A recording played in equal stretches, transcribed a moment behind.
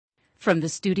From the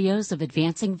studios of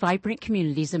Advancing Vibrant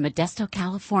Communities in Modesto,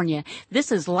 California,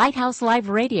 this is Lighthouse Live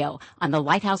Radio on the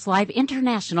Lighthouse Live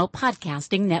International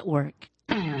Podcasting Network.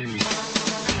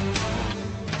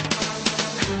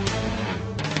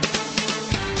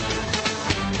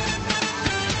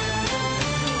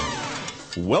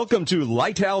 Welcome to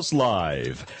Lighthouse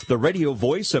Live, the radio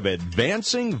voice of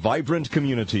Advancing Vibrant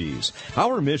Communities.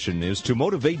 Our mission is to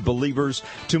motivate believers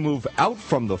to move out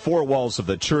from the four walls of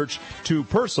the church to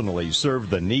personally serve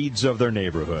the needs of their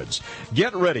neighborhoods.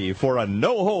 Get ready for a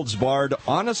no-holds-barred,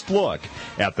 honest look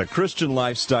at the Christian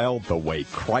lifestyle the way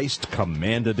Christ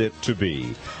commanded it to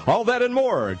be. All that and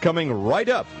more coming right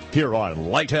up here on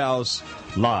Lighthouse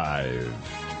Live.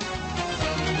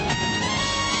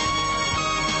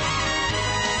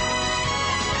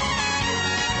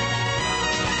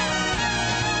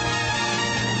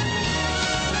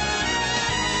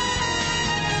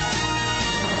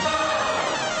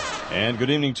 And good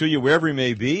evening to you wherever you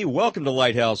may be. Welcome to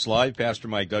Lighthouse Live. Pastor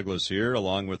Mike Douglas here,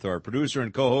 along with our producer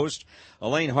and co-host,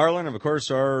 Elaine Harlan, and of course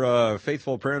our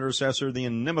faithful prayer intercessor, the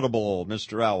inimitable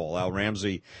Mr. Owl, Al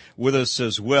Ramsey, with us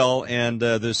as well. And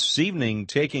this evening,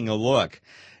 taking a look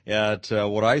at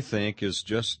what I think is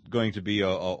just going to be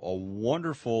a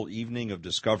wonderful evening of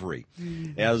discovery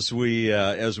as we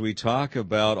talk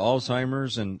about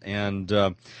Alzheimer's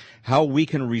and how we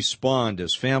can respond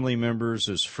as family members,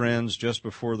 as friends. Just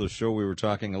before the show, we were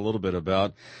talking a little bit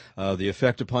about the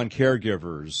effect upon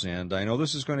caregivers, and I know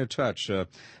this is going to touch a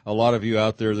lot of you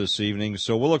out there this evening,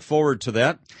 so we'll look forward to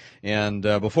that. And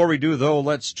before we do, though,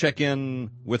 let's check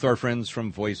in with our friends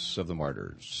from Voice of the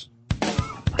Martyrs.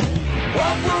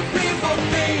 What will people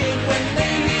think when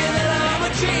they hear that I'm a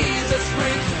Jesus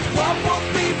freak? What will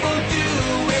people do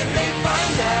when they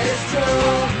find that it's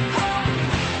true?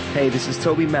 Hey, this is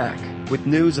Toby Mack with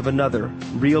news of another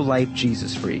real-life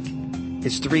Jesus freak.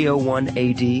 It's 301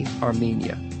 AD,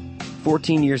 Armenia.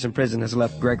 14 years in prison has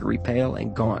left Gregory pale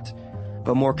and gaunt,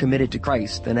 but more committed to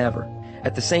Christ than ever.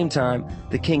 At the same time,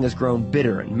 the king has grown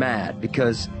bitter and mad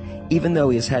because even though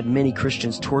he has had many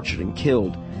Christians tortured and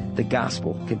killed, the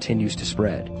gospel continues to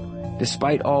spread.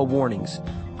 Despite all warnings,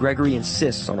 Gregory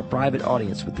insists on a private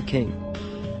audience with the king.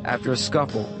 After a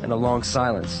scuffle and a long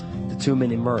silence, the two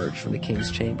men emerge from the king's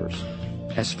chambers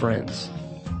as friends.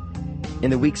 In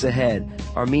the weeks ahead,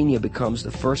 Armenia becomes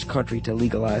the first country to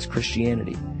legalize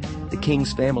Christianity. The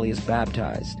king's family is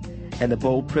baptized, and the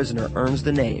bold prisoner earns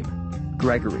the name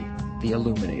Gregory the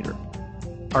Illuminator.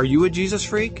 Are you a Jesus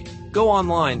freak? Go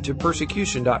online to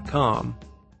persecution.com.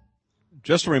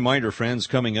 Just a reminder, friends,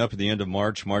 coming up at the end of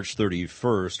March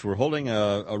 31st, we're holding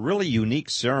a really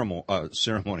unique seminar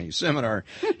here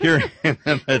in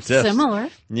the Modesto. Similar.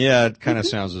 Yeah, it kind of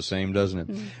sounds the same, doesn't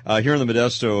it? Here in the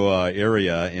Modesto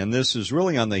area, and this is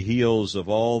really on the heels of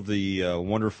all the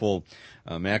wonderful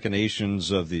machinations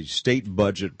of the state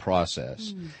budget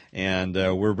process. And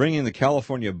we're bringing the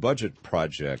California Budget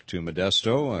Project to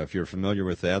Modesto. If you're familiar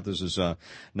with that, this is a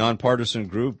nonpartisan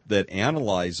group that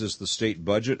analyzes the state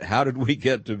budget. How did we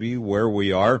get to be where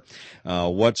we are?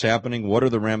 What's happening? What are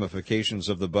the ramifications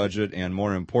of the budget? And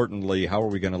more importantly, how are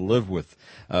we going to live with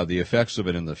the effects of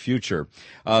it in the future?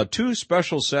 Two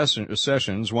special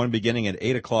sessions, one beginning at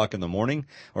 8 o'clock in the morning,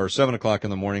 or 7 o'clock in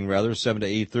the morning, rather, 7 to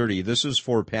 8:30. This is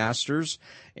for pastors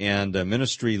and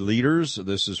ministry leaders.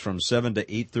 This is from 7 to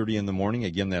 8:30 in the morning.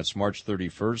 Again, that's March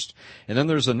 31st. And then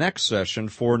there's a next session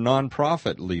for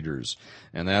nonprofit leaders,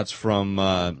 and that's from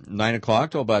 9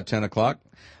 o'clock till about 10 o'clock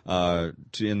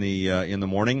in the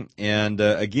morning. And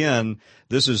again,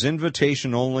 this is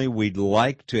invitation only. We'd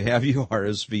like to have you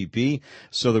RSVP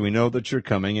so that we know that you're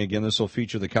coming. Again, this will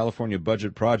feature the California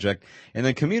Budget Project, and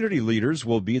then community leaders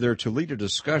will be there to lead a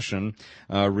discussion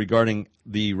regarding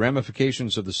the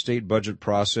ramifications of the state budget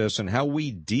process and how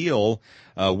we deal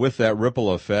with that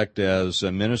ripple effect as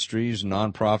ministries,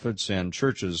 nonprofits, and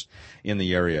churches in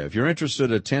the area. If you're interested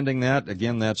in attending that,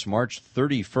 again, that's March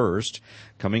 31st,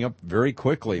 coming up very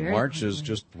quickly. March is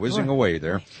just whizzing away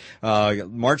there.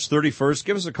 March 31st,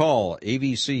 give us a call,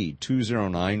 ABC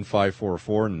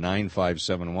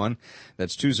 209-544-9571.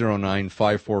 That's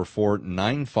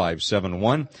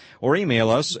 209-544-9571. Or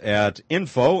email us at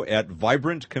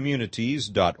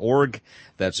info@vibrantcommunities.org.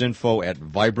 That's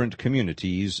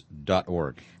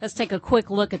info@vibrantcommunities.org. Let's take a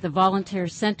quick look at the Volunteer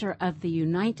Center of the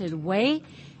United Way.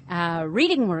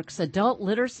 Reading Works Adult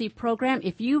Literacy Program.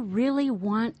 If you really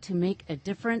want to make a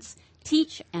difference,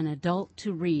 teach an adult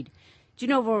to read. Do you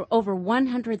know over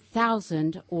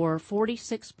 100,000 or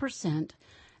 46%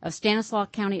 of Stanislaus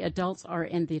County adults are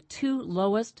in the two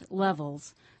lowest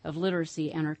levels of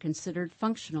literacy and are considered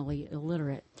functionally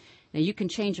illiterate? Now, you can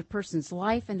change a person's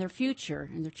life and their future,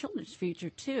 and their children's future,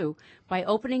 too, by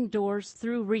opening doors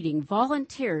through reading.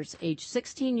 Volunteers age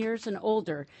 16 years and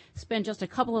older spend just a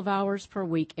couple of hours per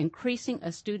week increasing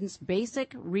a student's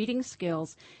basic reading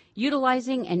skills,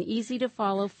 utilizing an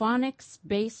easy-to-follow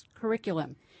phonics-based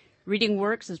curriculum. Reading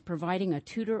Works is providing a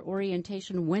tutor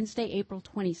orientation Wednesday, April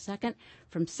 22nd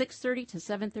from 6:30 to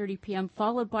 7:30 p.m.,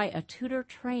 followed by a tutor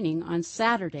training on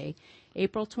Saturday,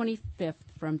 April 25th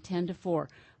from 10 to 4.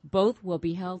 Both will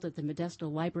be held at the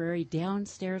Modesto Library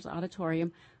downstairs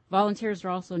auditorium. Volunteers are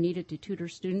also needed to tutor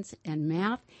students in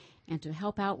math and to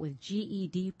help out with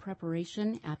GED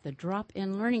preparation at the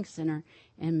Drop-In Learning Center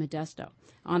in Modesto.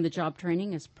 On-the-job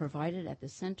training is provided at the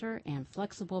center, and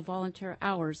flexible volunteer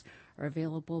hours are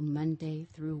available Monday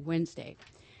through Wednesday.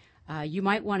 You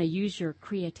might want to use your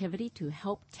creativity to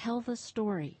help tell the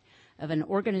story of an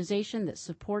organization that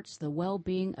supports the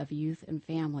well-being of youth and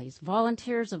families.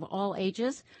 Volunteers of all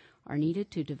ages are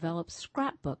needed to develop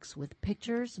scrapbooks with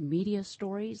pictures, media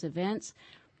stories, events,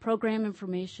 program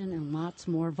information, and lots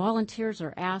more. Volunteers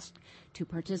are asked to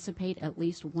participate at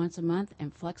least once a month,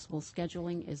 and flexible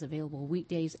scheduling is available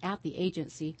weekdays at the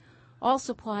agency. All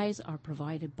supplies are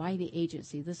provided by the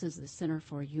agency. This is the Center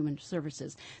for Human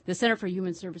Services. The Center for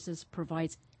Human Services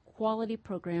provides quality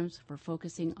programs for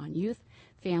focusing on youth,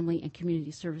 family, and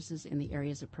community services in the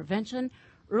areas of prevention,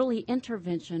 early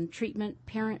intervention, treatment,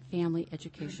 parent-family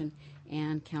education,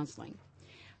 and counseling.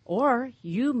 Or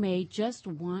you may just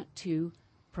want to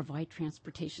provide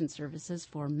transportation services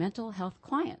for mental health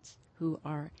clients who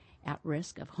are at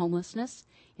risk of homelessness,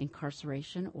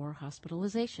 incarceration, or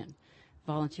hospitalization.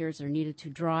 Volunteers are needed to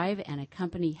drive and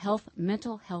accompany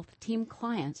mental health team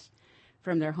clients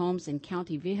from their homes in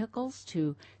county vehicles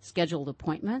to scheduled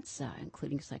appointments,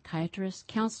 including psychiatrist,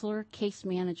 counselor, case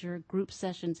manager, group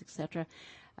sessions, etc.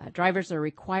 Drivers are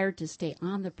required to stay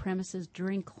on the premises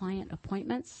during client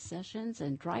appointments, sessions,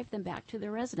 and drive them back to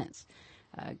their residence.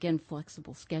 Again,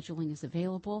 flexible scheduling is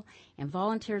available, and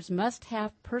volunteers must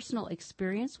have personal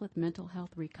experience with mental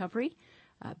health recovery,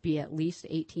 be at least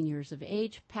 18 years of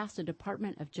age, pass a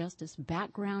Department of Justice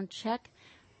background check,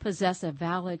 possess a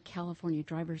valid California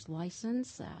driver's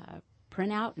license,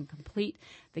 print out and complete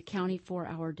the county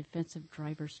 4-hour defensive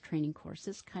driver's training course.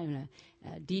 This kind of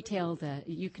detailed,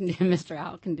 you can, Mr.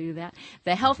 Al can do that.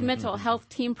 The mental health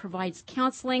team provides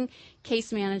counseling,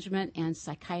 case management, and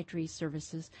psychiatry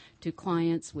services to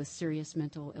clients with serious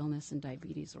mental illness and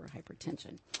diabetes or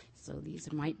hypertension. So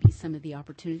these might be some of the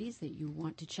opportunities that you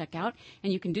want to check out.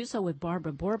 And you can do so with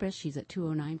Barbara Borbas. She's at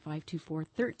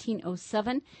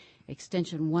 209-524-1307,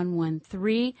 extension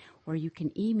 113, or you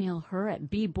can email her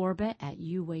at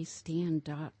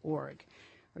bborba@uwastand.org.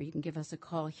 Or you can give us a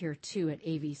call here, too, at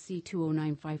AVC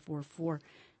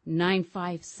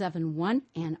 209-544-9571,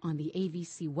 and on the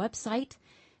AVC website,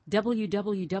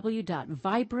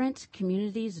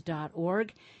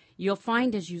 www.vibrantcommunities.org. You'll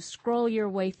find as you scroll your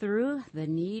way through the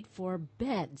need for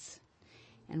beds.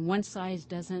 And one size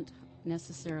doesn't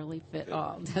necessarily fit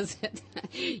all, does it?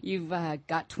 You've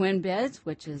got twin beds,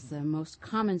 which is the most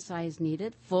common size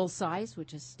needed, full size,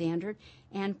 which is standard,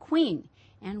 and queen.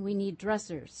 And we need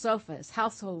dressers, sofas,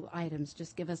 household items.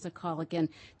 Just give us a call again,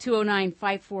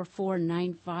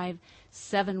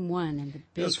 209-544-9571. And the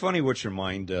big... It's funny what your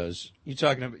mind does. Are you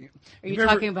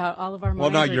talking about all of our minds?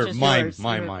 Well, not or your just mind, yours?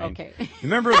 my mind. Okay.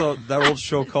 Remember that old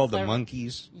show called The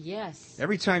Monkees? Yes.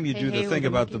 Every time you do the thing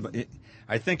about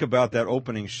I think about that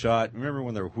opening shot. Remember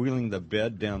when they're wheeling the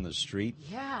bed down the street?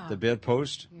 Yeah. The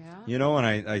bedpost? Yeah. You know, and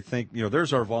I think,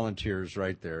 there's our volunteers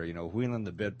right there, wheeling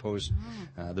the bedpost,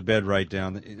 the bed right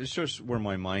down. It's just where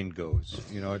my mind goes.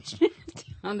 It's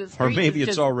On the street, or maybe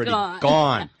it's already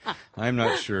gone. I'm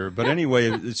not sure. But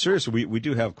anyway, seriously, we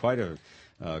do have quite a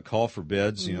call for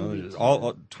beds.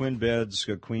 All twin beds,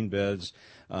 queen beds,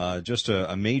 just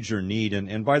a major need.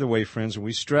 And by the way, friends,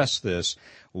 we stress this: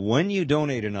 when you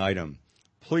donate an item,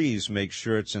 please make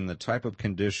sure it's in the type of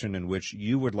condition in which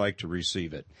you would like to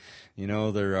receive it.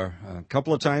 There are a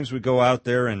couple of times we go out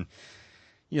there and,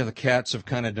 the cats have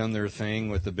kind of done their thing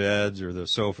with the beds or the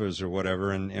sofas or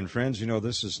whatever. And friends,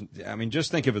 this is, just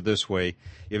think of it this way.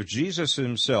 If Jesus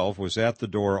himself was at the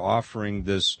door offering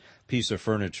this piece of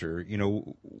furniture,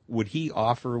 would he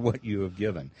offer what you have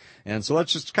given? And so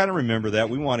let's just kind of remember that.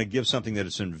 We want to give something that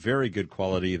is in very good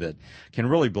quality that can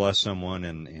really bless someone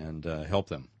and help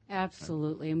them.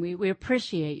 Absolutely, and we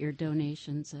appreciate your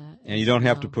donations. And you don't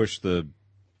have to push the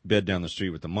bed down the street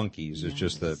with the monkeys. It's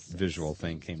just the visual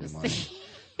thing came to mind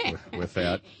with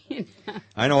that.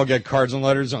 I know I'll get cards and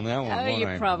letters on that one. Oh,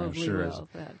 you probably will.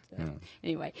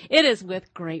 Anyway, it is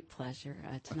with great pleasure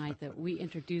tonight that we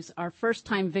introduce our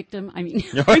first-time victim.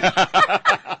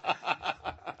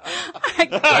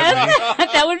 Yes,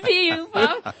 that would be you,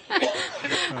 Bob.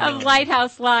 Of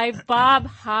Lighthouse Live, Bob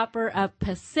Hopper of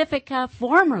Pacifica,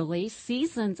 formerly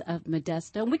Seasons of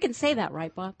Modesto. And we can say that,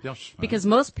 right, Bob? Yes. Because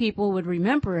most people would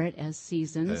remember it as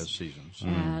Seasons. As Seasons.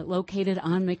 Located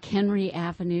on McHenry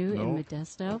Avenue No. in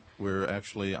Modesto. We're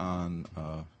actually on...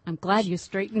 I'm glad you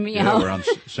straightened me yeah, out. we're on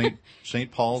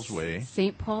St. Paul's Way,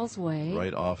 St. Paul's Way.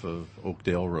 right off of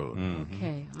Oakdale Road.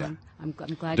 Okay. I'm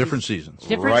glad Different you... Seasons.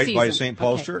 Different right by season. St.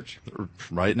 Paul's Okay. Church.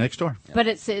 Right next door. But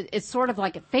it's sort of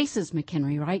like it faces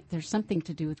McHenry, right? There's something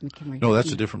to do with McHenry. No,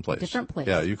 that's a different place. Different place.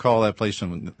 Yeah, you call that place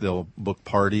and they'll book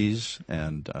parties,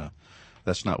 and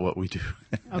that's not what we do.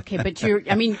 Okay, but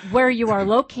where you are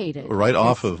located. We're right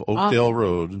off is of Oakdale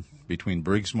Road between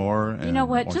Briggsmore and... You know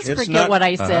what? Just It's forget not- what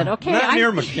I said, okay? Not I'm- near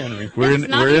McHenry. We're in,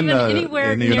 It's not we're in, even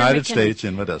anywhere in the near United McHenry. States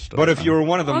in Modesto. But if you were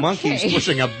one of the Okay. monkeys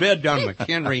pushing a bed down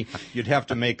McHenry, you'd have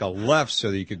to make a left so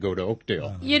that you could go to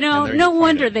Oakdale. You know, And there no you find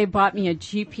wonder it. they bought me a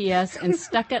GPS and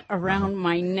stuck it around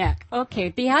my neck. Okay,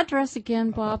 the address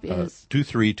again, Bob, is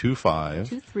 2325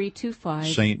 2325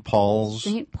 St. Paul's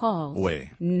St. Paul's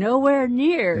Way. Nowhere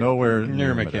near. Nowhere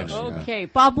Near near McHenry. Modesto. Okay,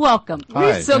 Bob, welcome. Hi,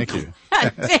 We're so thank you.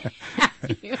 glad to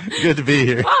have you. Good to be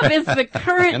here. Bob is the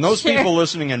current And those chair. people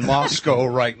listening in Moscow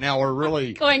right now are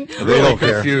really, Going, They don't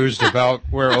care. confused about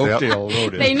where Oakdale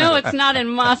Road is. they know it's not in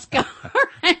Moscow.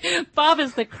 Bob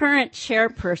is the current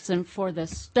chairperson for the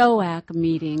STOAC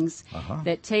meetings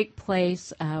that take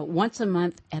place once a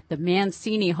month at the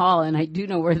Mancini Hall, and I do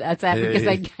know where that's at because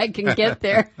I can get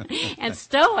there. And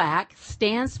STOAC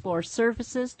stands for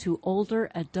Services to Older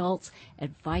Adults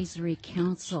Advisory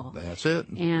Council. That's it.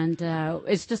 And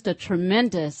it's just a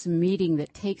tremendous meeting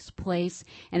that takes place.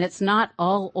 And it's not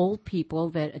all old people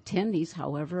that attend these,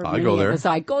 however. I many go of there. us-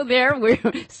 I go there. We're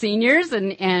seniors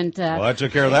and Well, I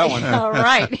took care of that one. all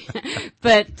right.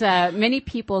 But many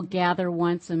people gather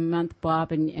once a month,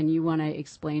 Bob, and you want to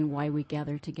explain why we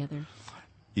gather together.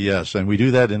 Yes, and we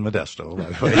do that in Modesto, by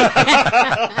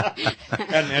the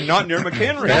way. and not near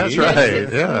McHenry. That's either. right.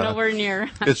 It's Yeah. nowhere near.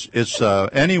 It's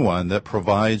anyone that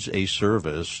provides a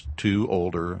service to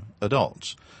older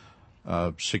adults.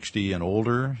 60 and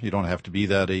older, you don't have to be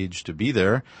that age to be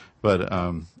there, but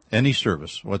any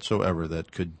service whatsoever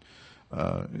that could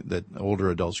that older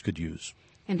adults could use.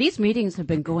 And these meetings have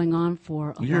been going on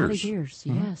for a lot of Years. years.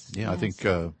 Yes. Yeah, I yes.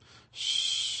 think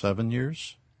 7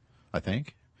 years, I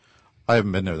think. I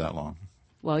haven't been there that long.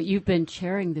 Well, you've been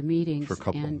chairing the meetings For a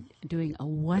couple. and doing a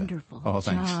wonderful Oh,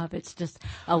 thanks. job. It's just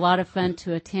a lot of fun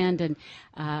to attend. And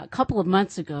a couple of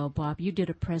months ago, Bob, you did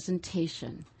a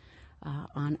presentation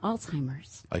on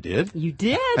Alzheimer's. I did? You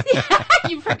did?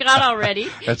 You forgot already.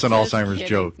 That's an Just Alzheimer's kidding.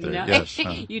 joke there, No. yes.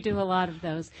 You do a lot of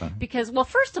those. Because, well,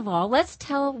 first of all, let's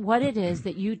tell what it is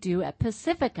that you do at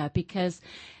Pacifica, because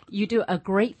you do a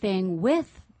great thing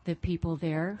with the people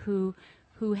there who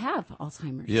have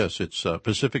Alzheimer's. Yes, it's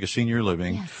Pacifica Senior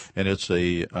Living, Yes. and it's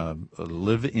a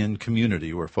live-in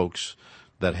community where folks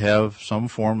that have some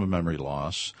form of memory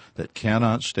loss that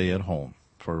cannot stay at home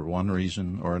for one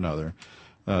reason or another.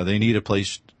 They need a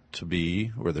place to be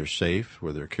where they're safe,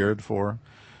 where they're cared for,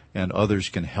 and others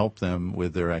can help them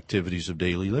with their activities of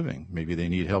daily living. Maybe they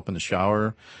need help in the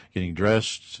shower, getting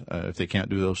dressed, if they can't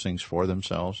do those things for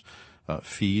themselves.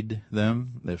 Feed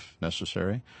them if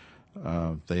necessary.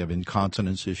 They have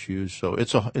incontinence issues. So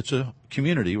it's a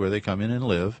community where they come in and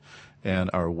live and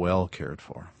are well cared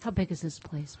for. How big is this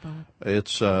place, Bob?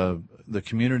 It's the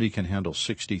community can handle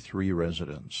 63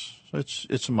 residents. So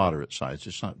it's a moderate size.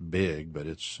 It's not big, but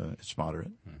it's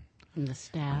moderate. And the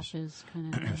staff is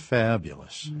kind of...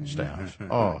 Fabulous staff.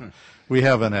 Oh, we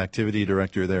have an activity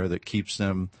director there that keeps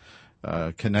them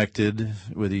connected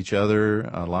with each other.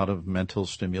 A lot of mental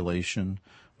stimulation,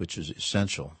 which is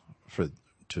essential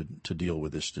to deal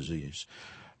with this disease.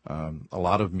 A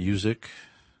lot of music.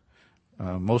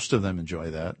 Most of them enjoy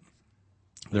that.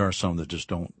 There are some that just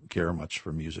don't care much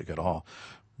for music at all.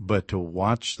 But to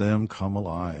watch them come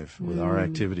alive with our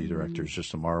activity director is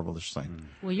just a marvelous thing.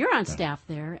 Well, you're on staff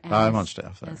there. I'm on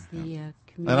staff there, As the community.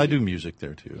 And I do music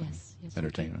there too. Yes, yes, you do.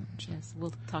 Entertainment. Yes,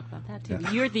 we'll talk about that too.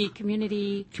 You're the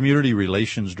community. Community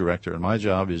relations director, and my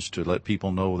job is to let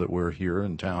people know that we're here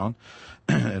in town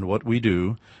and what we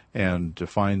do, and to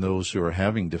find those who are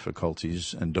having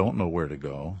difficulties and don't know where to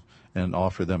go, and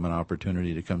offer them an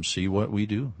opportunity to come see what we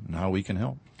do and how we can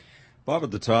help. Bob,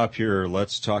 at the top here,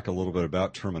 let's talk a little bit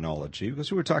about terminology, because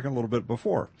we were talking a little bit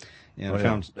before. And I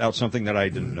found out something that I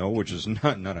didn't know, which is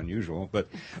not unusual. But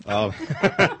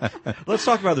let's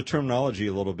talk about the terminology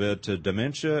a little bit.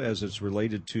 Dementia, as it's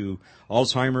related to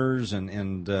Alzheimer's,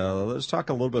 and let's talk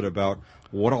a little bit about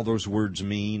what all those words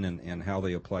mean and how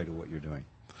they apply to what you're doing.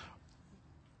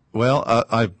 Well,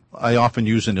 I often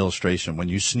use an illustration. When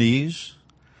you sneeze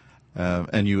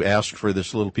and you ask for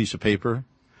this little piece of paper,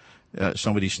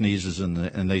 somebody sneezes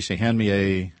and they say, hand me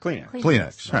a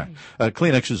Kleenex. Right.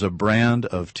 Kleenex is a brand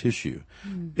of tissue.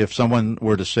 If someone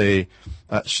were to say,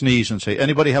 sneeze and say,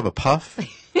 anybody have a puff?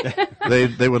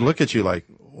 they would look at you like,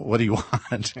 what do you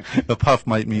want? A puff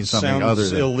might mean something other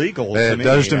than illegal. It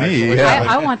does to me. Yeah.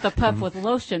 I want the puff with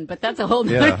lotion, but that's a whole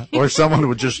nother Or someone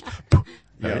would just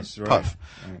Yes, right.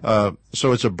 puff.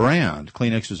 So it's a brand.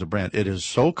 Kleenex is a brand. It is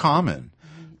so common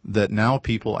that now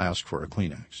people ask for a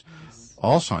Kleenex.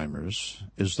 Alzheimer's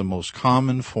is the most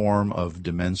common form of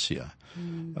dementia.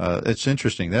 It's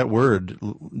interesting. That word,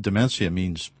 dementia,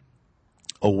 means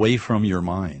away from your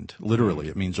mind. Literally,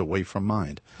 it means away from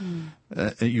mind.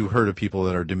 You heard of people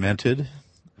that are demented.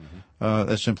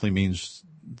 That simply means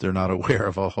they're not aware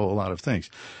of a whole lot of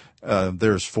things.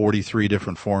 There's 43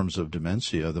 different forms of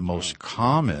dementia. The most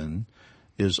common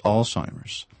is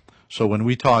Alzheimer's. So when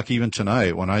we talk, even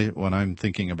tonight, when I'm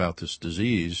thinking about this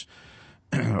disease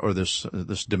or this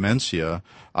dementia,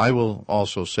 I will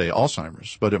also say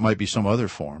Alzheimer's, but it might be some other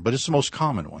form. But it's the most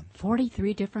common one.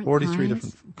 43 different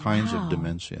kinds of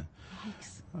dementia.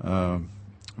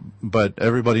 But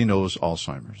everybody knows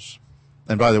Alzheimer's.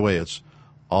 And by the way, it's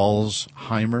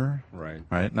Alzheimer,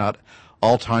 right? Not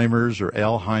Alzheimer's or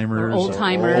Alzheimer's. Or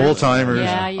Oldtimers. Oldtimers.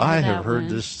 Yeah, I have heard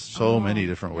this so many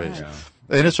different ways. Yeah.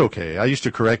 And it's okay. I used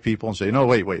to correct people and say, no,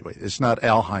 wait. It's not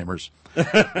Alzheimer's.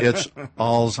 It's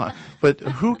Alzheimer's. But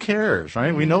who cares,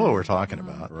 right? We know what we're talking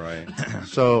about. Right.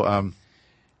 So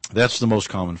that's the most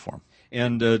common form.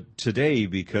 And today,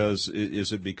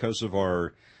 is it because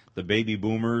of the baby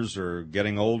boomers are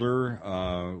getting older,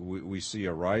 we see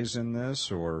a rise in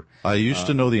this, or? I used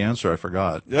to know the answer. I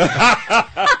forgot. Good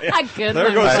there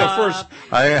one, goes Bob. the first.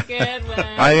 Good one.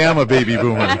 I am a baby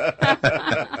boomer.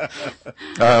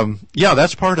 Yeah,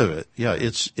 that's part of it. Yeah,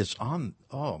 it's on.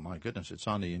 Oh my goodness, it's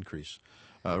on the increase.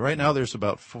 Right now, there's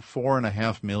about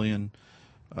 4.5 million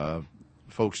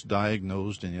folks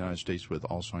diagnosed in the United States with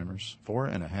Alzheimer's.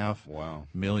 4.5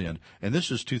 million, and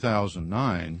this is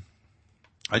 2009.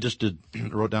 I just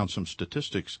wrote down some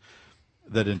statistics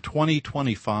that in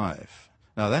 2025,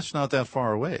 now that's not that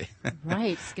far away.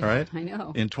 Right. Right? I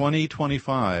know. In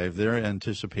 2025, they're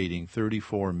anticipating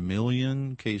 34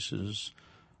 million cases,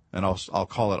 and I'll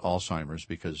call it Alzheimer's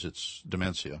because it's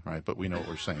dementia, right? But we know what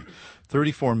we're saying.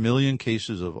 34 million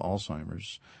cases of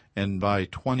Alzheimer's, and by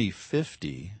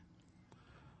 2050,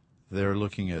 they're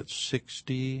looking at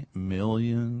 60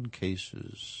 million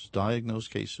cases,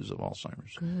 diagnosed cases of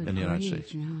Alzheimer's in the United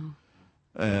States. No.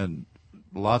 And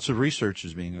lots of research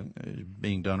is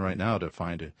being done right now to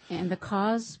find it. And the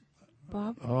cause,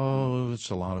 Bob? Oh, it's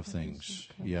a lot of things.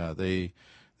 Okay. Yeah, they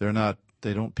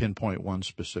don't pinpoint one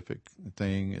specific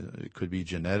thing. It could be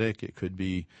genetic. It could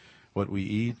be what we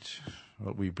eat,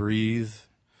 what we breathe.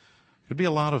 It could be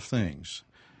a lot of things.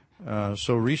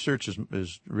 So research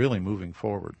is really moving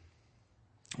forward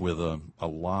with a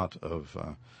lot of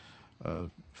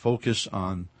focus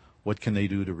on what can they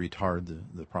do to retard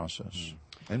the process,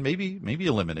 and maybe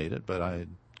eliminate it. But I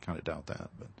kind of doubt that.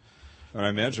 But I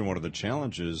imagine one of the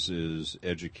challenges is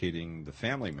educating the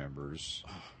family members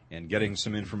and getting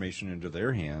some information into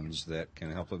their hands that can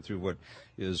help them through what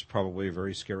is probably a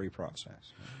very scary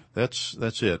process.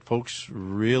 That's it. Folks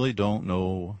really don't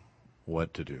know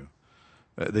what to do.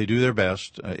 They do their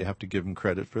best. You have to give them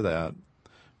credit for that.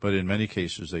 But in many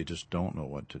cases, they just don't know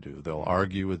what to do. They'll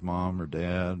argue with mom or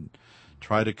dad,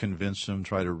 try to convince them,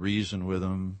 try to reason with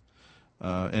them.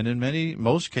 And in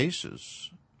most cases,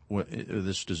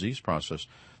 this disease process,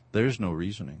 there's no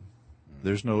reasoning.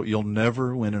 You'll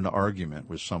never win an argument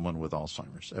with someone with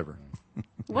Alzheimer's, ever.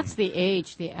 What's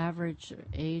the average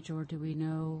age, or do we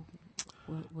know?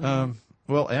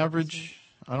 Well, average,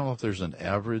 I don't know if there's an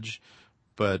average,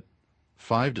 but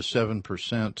 5 to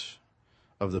 7%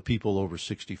 of the people over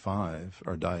 65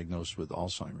 are diagnosed with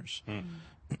Alzheimer's.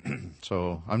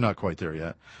 So I'm not quite there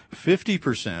yet.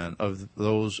 50% of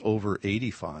those over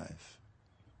 85.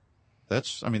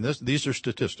 These are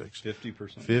statistics.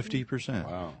 50%? 50%.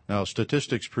 Wow. Now,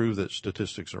 statistics prove that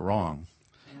statistics are wrong,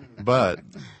 but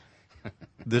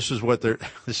this is what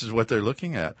they're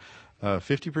looking at.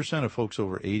 50% of folks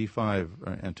over 85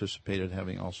 are anticipated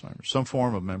having Alzheimer's, some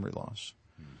form of memory loss.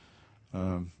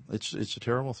 It's a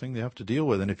terrible thing they have to deal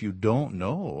with, and if you don't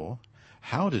know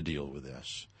how to deal with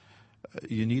this,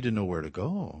 you need to know where to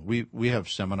go. We have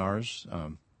seminars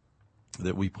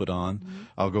that we put on. Mm-hmm.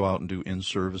 I'll go out and do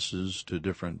in-services to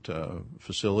different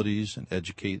facilities and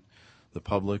educate the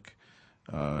public,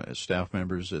 staff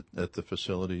members at the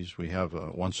facilities. We have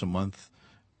a once-a-month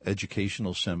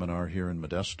educational seminar here in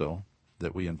Modesto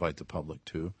that we invite the public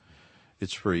to.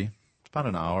 It's free. It's about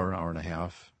an hour, hour and a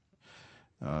half.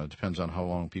 Depends on how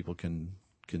long people can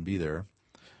be there.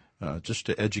 Just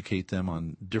to educate them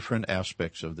on different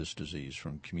aspects of this disease,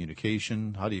 from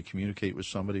communication. How do you communicate with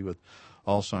somebody with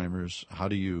Alzheimer's? How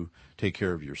do you take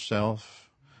care of yourself?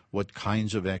 What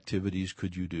kinds of activities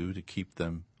could you do to keep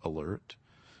them alert?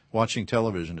 Watching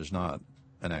television is not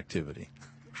an activity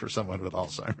for someone with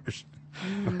Alzheimer's,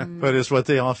 but it's what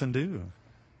they often do.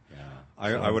 Yeah,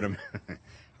 I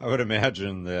would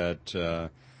imagine that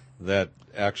that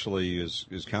actually is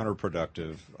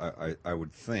counterproductive. I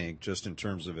would think, just in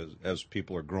terms of as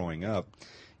people are growing up,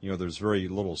 there's very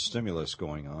little stimulus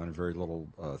going on, very little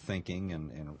thinking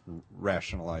and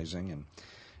rationalizing, and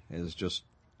is just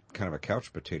kind of a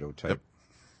couch potato type. Yep.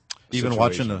 Even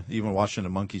watching the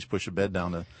monkeys push a bed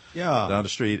down the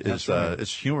street is right.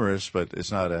 It's humorous, but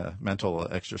it's not a mental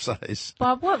exercise.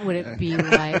 Bob, what would it be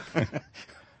like?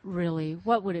 Really,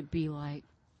 what would it be like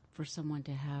for someone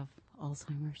to have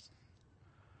Alzheimer's?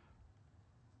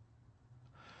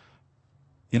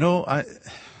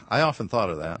 I often thought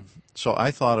of that. So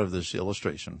I thought of this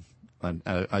illustration, and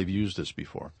I've used this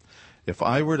before. If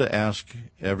I were to ask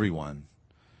everyone,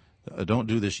 don't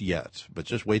do this yet, but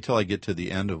just wait till I get to the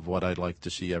end of what I'd like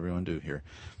to see everyone do here,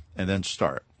 and then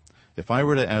start. If I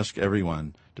were to ask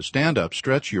everyone to stand up,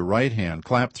 stretch your right hand,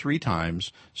 clap 3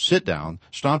 times, sit down,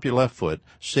 stomp your left foot,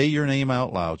 say your name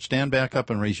out loud, stand back up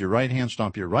and raise your right hand,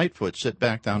 stomp your right foot, sit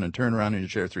back down, and turn around in your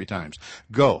chair 3 times.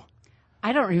 Go.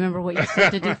 I don't remember what you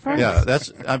said to do first. Yeah,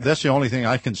 that's the only thing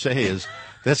I can say is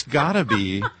that's got to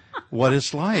be what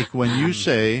it's like when you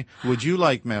say, would you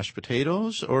like mashed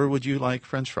potatoes or would you like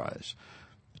French fries?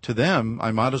 To them,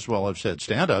 I might as well have said,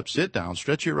 stand up, sit down,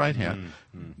 stretch your right hand.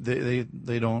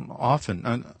 They don't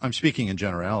often, I'm speaking in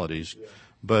generalities,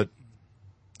 but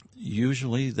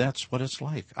usually that's what it's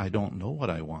like. I don't know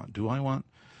what I want.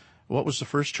 What was the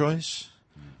first choice?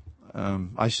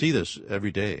 I see this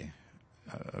every day.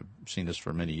 I've seen this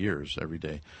for many years, every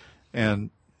day.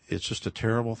 And it's just a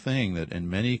terrible thing that in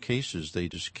many cases they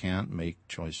just can't make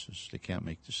choices. They can't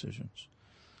make decisions.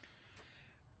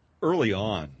 Early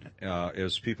on,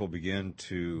 as people begin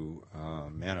to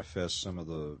manifest some of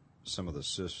the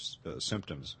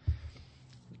symptoms,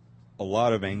 a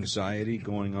lot of anxiety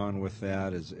going on with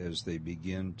that as they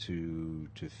begin to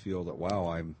feel that, wow,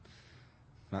 I'm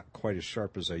not quite as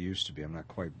sharp as I used to be. I'm not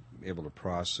quite able to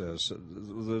process.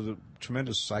 There's a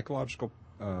tremendous psychological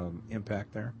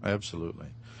impact there. Absolutely.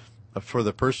 For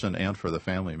the person and for the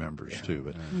family members, too.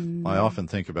 But I often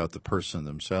think about the person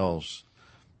themselves.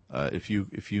 If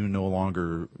you no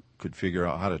longer could figure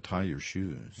out how to tie your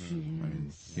shoes, I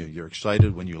mean, you're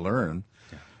excited when you learn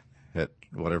at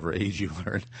whatever age you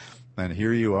learn, and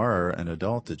here you are, an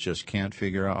adult that just can't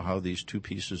figure out how these 2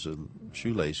 pieces of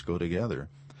shoelace go together.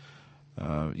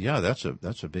 That's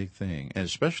a big thing, and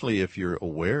especially if you're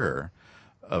aware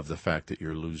of the fact that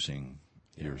you're losing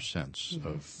your sense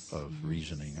of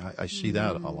reasoning. I see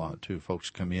that a lot too. Folks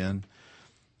come in,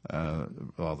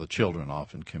 the children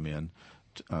often come in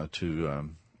to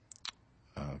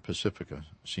Pacifica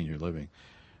Senior Living,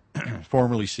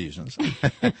 formerly Seasons.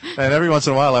 And every once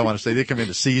in a while I want to say they come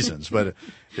into Seasons, but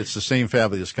it's the same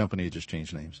fabulous company, just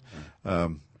changed names.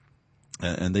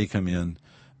 And they come in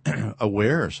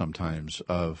aware sometimes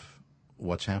of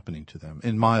what's happening to them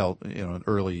in mild, in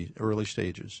early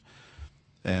stages.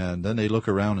 And then they look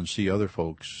around and see other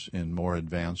folks in more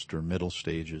advanced or middle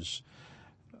stages.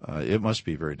 It must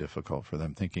be very difficult for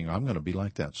them, thinking, I'm going to be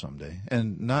like that someday.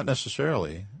 And not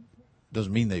necessarily,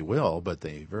 doesn't mean they will, but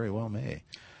they very well may.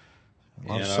 A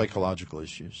lot of psychological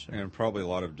issues. And probably a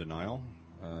lot of denial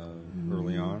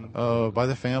early on. By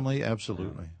the family,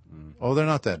 absolutely. Oh, they're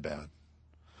not that bad.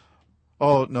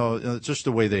 Oh, no, it's just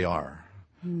the way they are.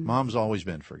 Mom's always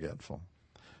been forgetful.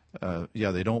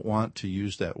 They don't want to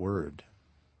use that word,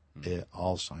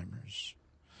 Alzheimer's.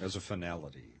 As a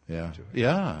finality. Yeah.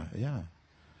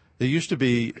 It used to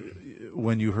be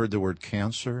when you heard the word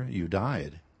cancer, you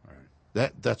died.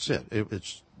 Right. That's it.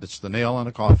 It's the nail on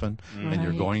a coffin, and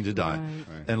you're going to die.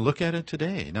 Right. And look at it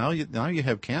today. Now you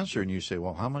have cancer, and you say,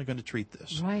 well, how am I going to treat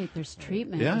this? Right. There's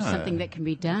treatment. There's something that can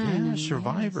be done. Yeah,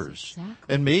 survivors. Yes,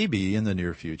 exactly. And maybe in the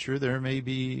near future there may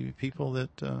be people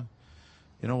that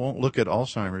won't look at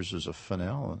Alzheimer's as a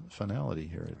finality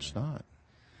here. It's not.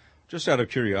 Just out of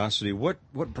curiosity, what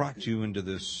brought you into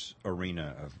this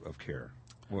arena of care?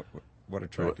 What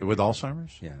attracted you? With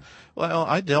Alzheimer's? Yeah. Well,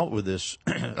 I dealt with this,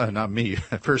 not me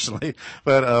personally,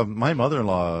 but my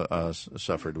mother-in-law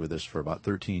suffered with this for about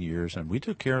 13 years, and we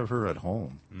took care of her at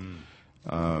home.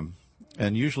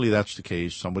 And usually that's the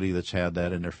case. Somebody that's had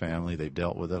that in their family, they've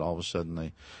dealt with it. All of a sudden,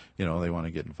 they want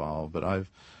to get involved. But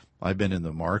I've been in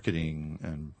the marketing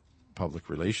and public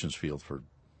relations field for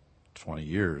 20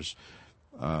 years,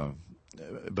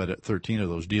 but at 13 of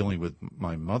those dealing with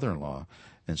my mother-in-law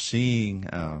and seeing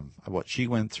what she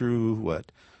went through,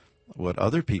 what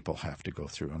other people have to go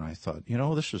through. And I thought,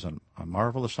 this is a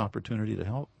marvelous opportunity to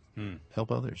help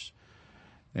others.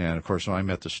 And, of course, when I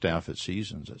met the staff at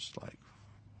Seasons, it's like,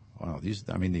 wow,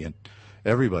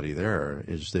 everybody there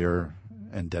is there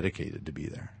and dedicated to be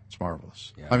there. It's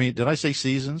marvelous. Yeah. I mean, did I say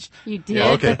Seasons? You did.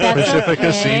 Yeah, okay. But that's Pacifica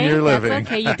okay. Senior Living. That's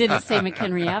okay. You didn't say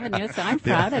McHenry Avenue, so I'm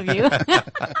proud of you.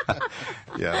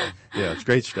 Yeah, it's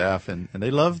great staff, and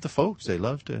they love the folks. They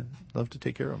love to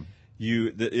take care of them.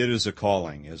 It is a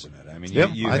calling, isn't it? I mean,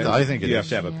 I think you it have is.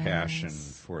 to have a passion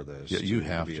for this. Yeah, you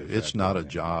have to. It's not a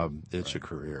job. It's a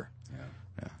career.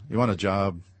 Yeah. You want a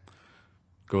job,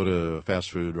 go to a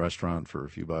fast food restaurant for a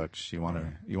few bucks. You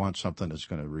want something that's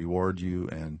going to reward you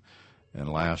and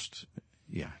last.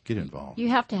 Yeah, get involved. You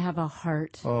have to have a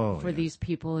heart for these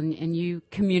people, and you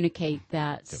communicate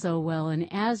that so well. And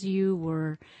as you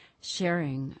were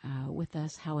sharing with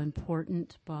us how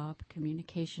important, Bob,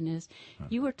 communication is,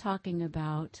 you were talking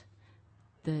about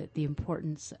the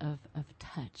importance of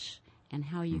touch and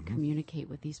how you communicate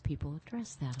with these people.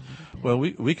 Address that a little bit.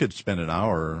 Well, we could spend an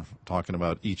hour talking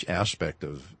about each aspect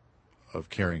of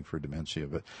caring for dementia,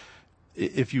 but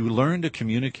if you learn to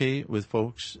communicate with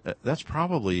folks, that's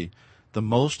probably the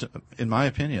most, in my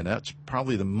opinion, that's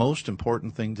probably the most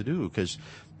important thing to do, because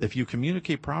if you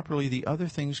communicate properly, the other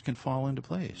things can fall into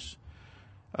place.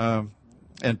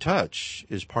 And touch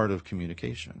is part of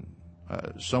communication.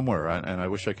 Somewhere, and I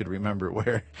wish I could remember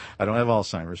where, I don't have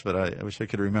Alzheimer's, but I wish I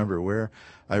could remember where,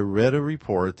 I read a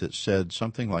report that said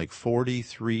something like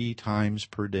 43 times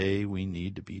per day we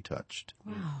need to be touched.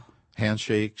 Wow.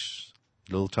 Handshakes,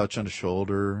 a little touch on the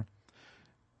shoulder.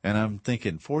 And I'm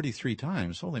thinking 43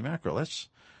 times, holy mackerel,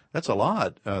 that's a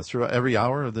lot throughout every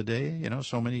hour of the day,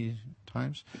 so many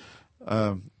times.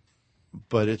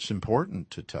 But it's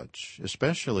important to touch,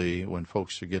 especially when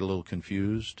folks get a little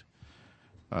confused.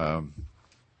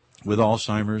 With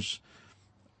Alzheimer's,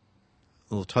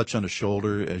 a little touch on the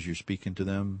shoulder as you're speaking to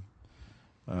them.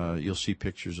 You'll see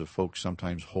pictures of folks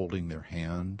sometimes holding their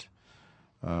hand.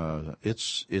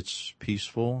 It's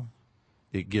peaceful.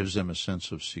 It gives them a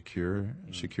sense of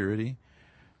security.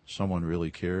 Someone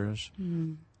really cares,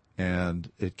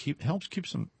 and it helps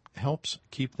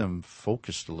keep them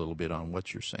focused a little bit on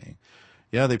what you're saying.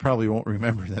 Yeah, they probably won't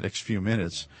remember the next few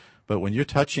minutes, but when you're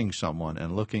touching someone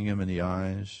and looking them in the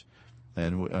eyes,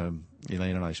 and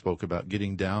Elaine and I spoke about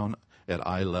getting down at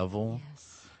eye level.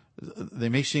 Yes. They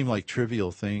may seem like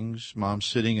trivial things. Mom's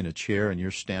sitting in a chair and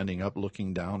you're standing up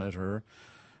looking down at her.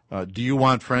 Do you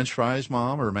want French fries,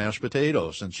 Mom, or mashed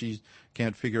potatoes? And she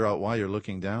can't figure out why you're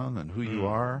looking down and who you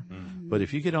are. But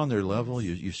if you get on their level,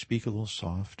 you speak a little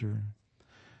softer,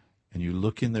 and you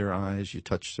look in their eyes, you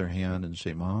touch their hand and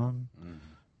say, Mom.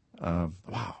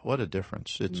 Wow, what a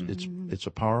difference. It's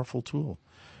a powerful tool,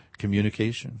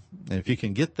 communication. And if you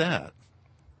can get that,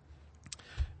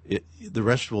 the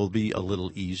rest will be a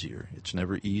little easier. It's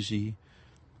never easy,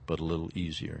 but a little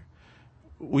easier.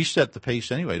 We set the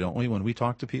pace anyway, don't we, when we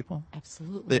talk to people?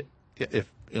 Absolutely.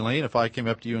 If I came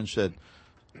up to you and said,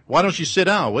 why don't you sit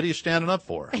down? What are you standing up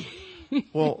for?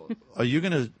 Well, are you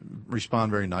going to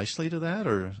respond very nicely to that,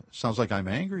 or it sounds like I'm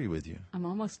angry with you? I'm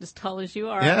almost as tall as you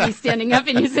are. Yeah. Me standing up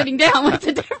and you sitting down. What's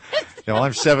the difference?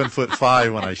 I'm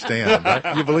 7'5" when I stand.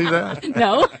 Right? You believe that?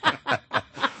 No.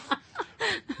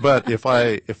 But if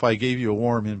I gave you a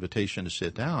warm invitation to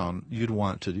sit down, you'd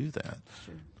want to do that.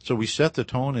 Sure. So we set the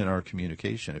tone in our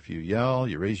communication. If you yell,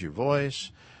 you raise your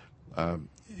voice,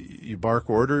 you bark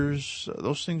orders,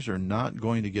 those things are not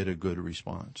going to get a good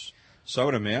response. So I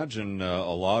would imagine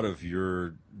a lot of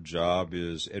your job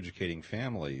is educating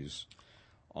families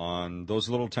on those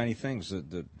little tiny things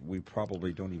that we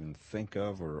probably don't even think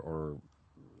of or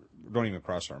don't even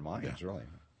cross our minds, really.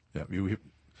 Yeah,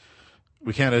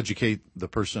 we can't educate the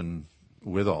person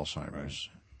with Alzheimer's.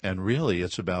 Right. And really,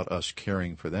 it's about us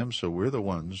caring for them. So we're the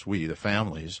ones, the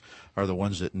families, are the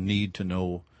ones that need to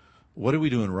know, what are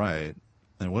we doing right,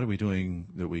 and what are we doing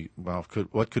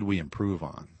what could we improve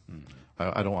on?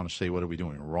 I don't want to say what are we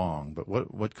doing wrong, but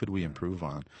what could we improve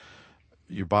on?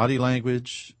 Your body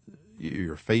language,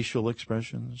 your facial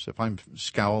expressions. If I'm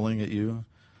scowling at you,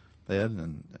 Ed,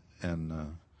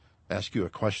 and ask you a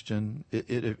question,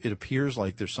 it appears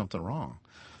like there's something wrong.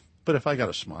 But if I got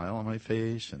a smile on my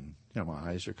face and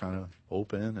my eyes are kind of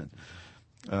open,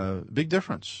 and big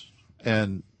difference.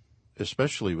 And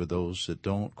especially with those that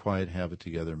don't quite have it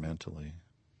together mentally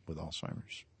with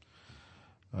Alzheimer's.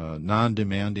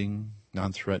 Non-demanding,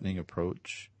 non-threatening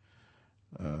approach.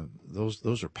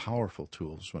 Those are powerful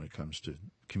tools when it comes to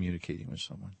communicating with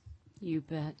someone. You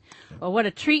bet. Well, what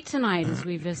a treat tonight as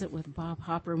we visit with Bob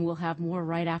Hopper, and we'll have more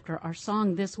right after our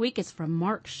song this week. It's from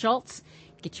Mark Schultz.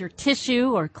 Get your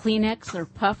tissue or Kleenex or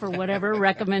Puff or whatever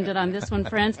recommended on this one,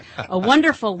 friends. A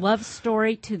wonderful love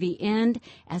story to the end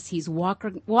as he's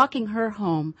walking her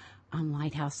home on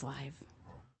Lighthouse Live.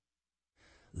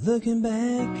 Looking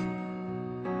back,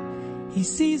 he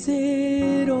sees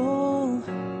it all.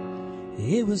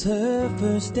 It was her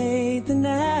first date the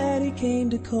night he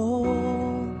came to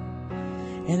call.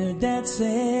 And her dad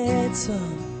said,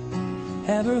 son,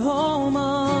 have her home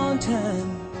on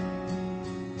time.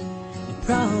 And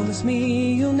promise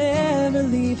me you'll never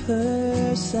leave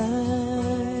her side.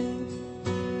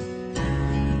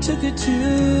 He took her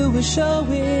to a show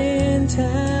in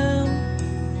town.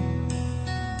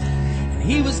 And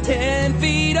he was 10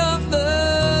 feet off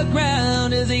the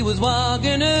ground as he was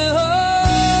walking her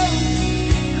home,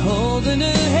 holding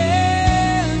her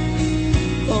hand.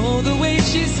 Oh, the way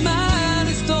she smiled.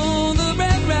 Stole the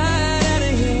breath right out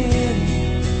of him.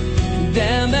 And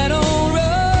down that old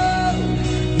road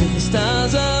with the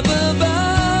stars up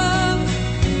above,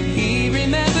 he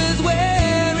remembers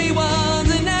where he was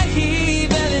the night he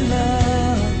fell in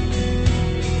love.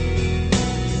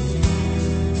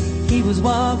 He was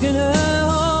walking her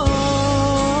home.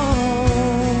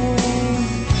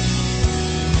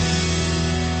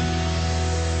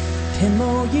 10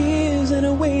 more years in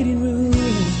a waiting room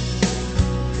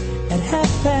at 1:30.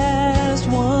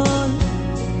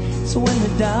 So when the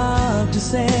doctor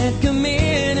said, come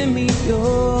in and meet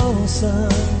your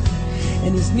son,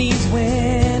 and his knees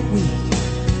went weak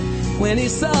when he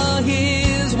saw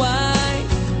his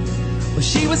wife, well,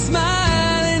 she was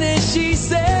smiling as she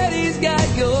said, he's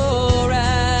got your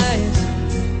eyes.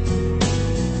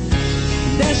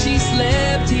 And as she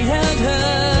slept, he held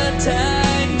her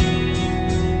tight.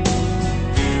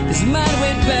 His mind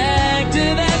went back to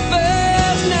that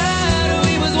first night.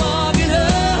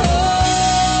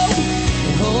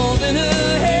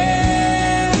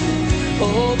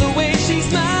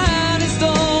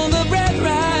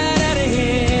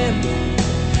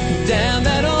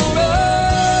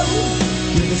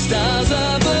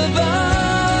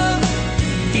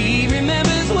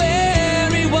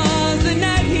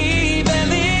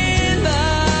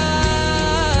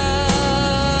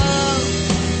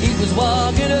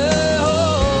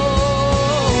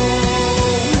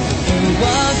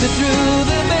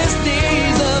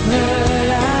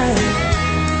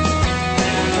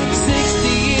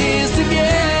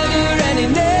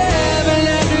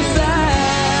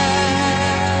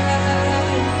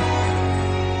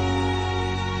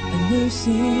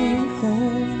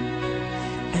 Home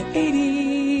at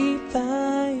 85,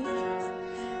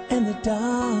 and the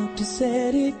doctor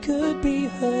said it could be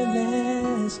her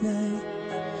last night.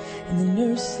 And the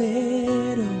nurse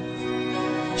said,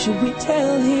 oh, should we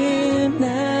tell him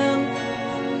now,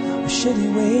 or should he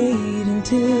wait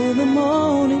until the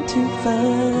morning to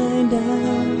find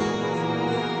out?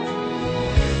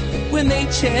 But when they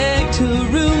checked her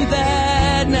room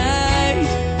that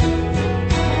night,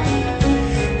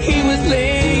 he was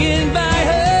laying by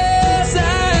her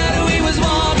side. He was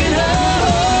walking her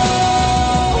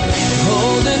home,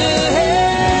 holding her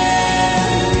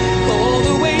hand. Oh,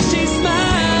 the way she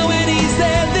smiled when he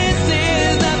said, this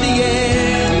is not the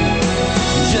end.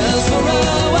 Just for a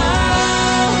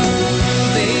while,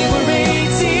 they were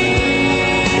 18,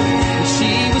 and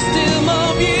she was still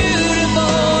more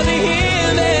beautiful to him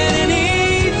than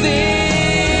anything.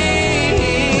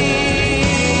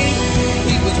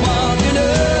 He was walking her.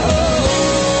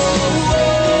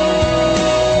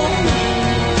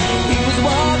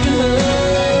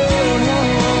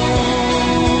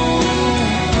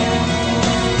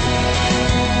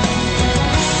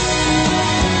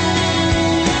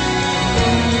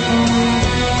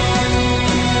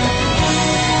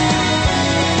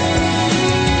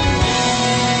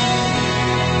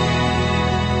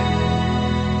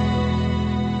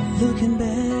 Looking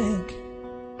back,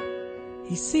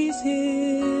 he sees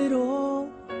it all.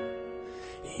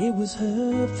 It was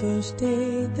her first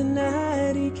date the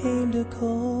night he came to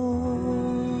call.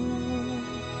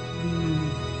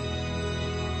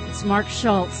 It's Mark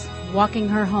Schultz walking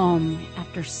her home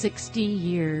after 60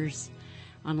 years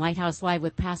on Lighthouse Live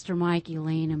with Pastor Mike,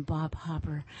 Elaine, and Bob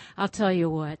Hopper. I'll tell you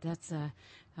what, that's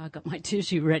I got my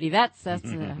tissue ready. That's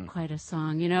quite a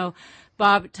song. You know,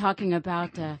 Bob, talking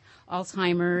about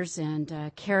Alzheimer's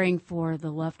and caring for the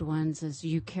loved ones as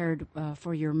you cared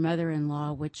for your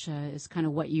mother-in-law, which is kind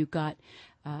of what you got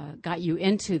got you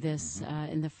into this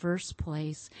in the first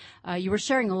place. You were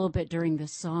sharing a little bit during the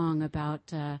song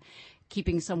about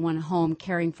keeping someone home,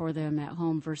 caring for them at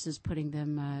home versus putting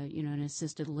them, in an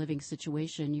assisted living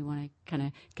situation. You want to kind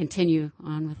of continue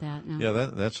on with that now? Yeah,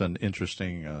 that's an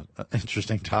interesting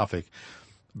topic,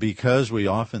 because we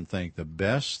often think the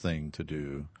best thing to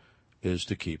do is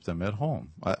to keep them at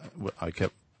home.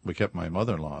 We kept my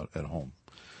mother-in-law at home,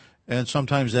 and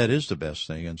sometimes that is the best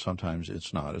thing, and sometimes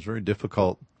it's not. It's very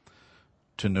difficult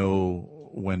to know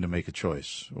when to make a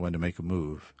choice, when to make a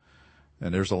move.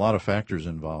 And there's a lot of factors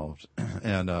involved.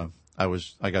 And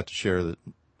I got to share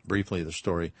briefly the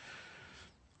story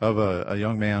of a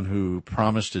young man who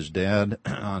promised his dad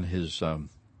on his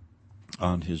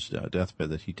deathbed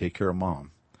that he'd take care of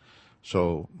Mom.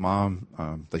 So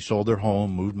Mom, they sold their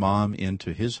home, moved Mom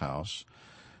into his house,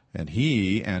 and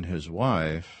he and his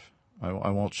wife,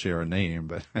 I won't share a name,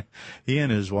 but he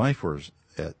and his wife were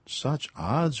at such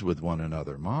odds with one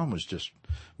another. Mom was just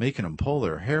making them pull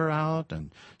their hair out,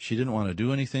 and she didn't want to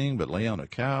do anything but lay on a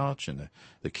couch, and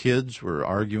the kids were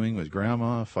arguing with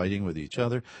Grandma, fighting with each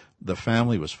other. The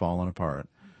family was falling apart.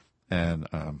 And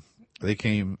they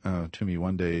came to me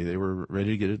one day. They were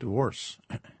ready to get a divorce.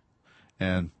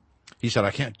 And he said,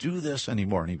 I can't do this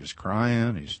anymore. And he was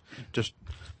crying. He's just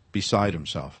beside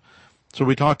himself. So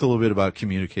we talked a little bit about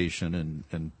communication,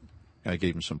 and I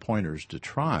gave him some pointers to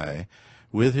try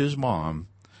with his mom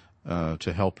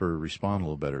to help her respond a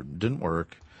little better. It didn't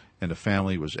work, and the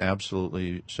family was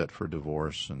absolutely set for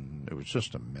divorce, and it was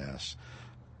just a mess.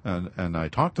 And I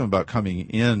talked to him about coming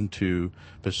into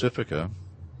Pacifica.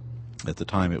 At the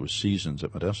time, it was Seasons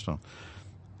at Modesto.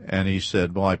 And he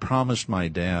said, well, I promised my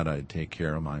dad I'd take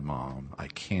care of my mom. I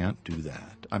can't do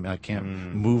that. I mean, I can't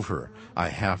move her. I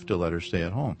have to let her stay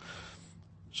at home.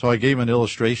 So I gave him an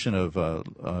illustration of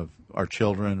our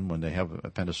children when they have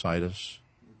appendicitis.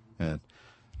 And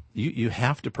you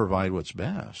have to provide what's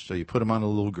best. So you put them on a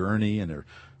little gurney, and they're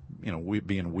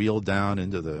being wheeled down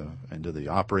into the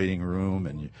operating room,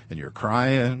 and you're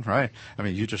crying, right? I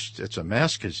mean, it's a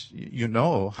mess, because you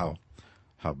know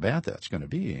how bad that's going to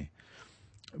be.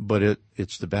 But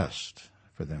it's the best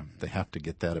for them. They have to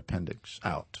get that appendix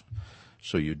out.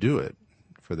 So you do it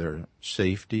for their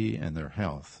safety and their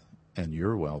health and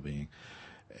your well-being.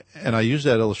 And I used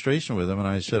that illustration with him, and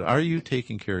I said, are you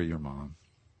taking care of your mom?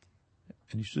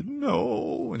 And he said,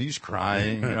 no. And he's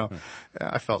crying,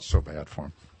 I felt so bad for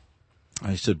him.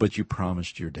 I said, but you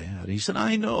promised your dad. He said,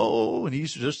 I know. And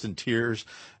he's just in tears.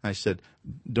 I said,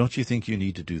 don't you think you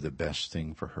need to do the best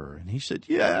thing for her? And he said,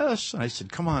 yes. And I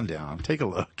said, come on down, take a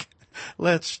look.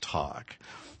 Let's talk.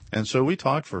 And so we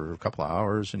talked for a couple of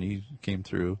hours, and he came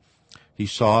through. He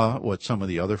saw what some of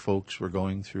the other folks were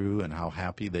going through and how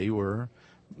happy they were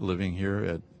living here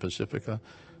at Pacifica.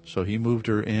 So he moved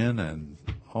her in, and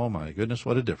oh my goodness,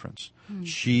 what a difference.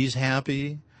 She's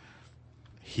happy.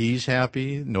 He's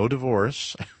happy, no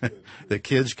divorce. The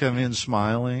kids come in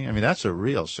smiling. I mean, that's a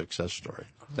real success story.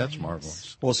 That's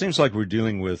marvelous. Well, it seems like we're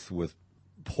dealing with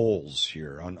poles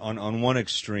here. On one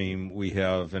extreme, we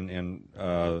have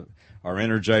our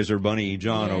Energizer Bunny,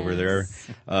 John, over there,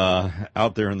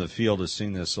 out there in the field, has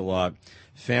seen this a lot.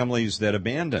 Families that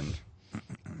abandon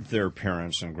their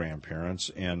parents and grandparents,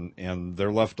 and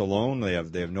they're left alone. They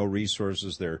have no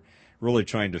resources. They're really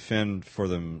trying to fend for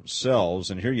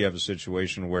themselves. And here you have a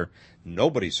situation where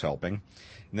nobody's helping.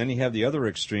 And then you have the other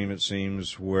extreme, it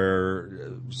seems,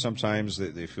 where sometimes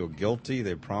they feel guilty.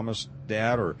 They promised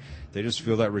dad, or they just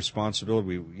feel that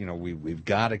responsibility. We've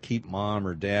got to keep mom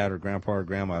or dad or grandpa or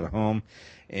grandma at home,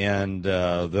 and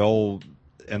they'll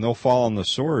fall on the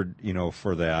sword,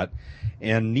 for that.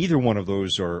 And neither one of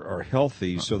those are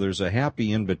healthy. So there's a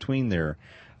happy in between there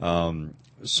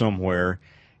somewhere.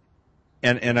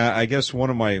 And I guess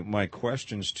one of my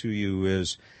questions to you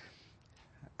is,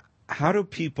 how do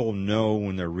people know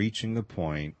when they're reaching the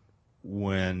point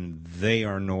when they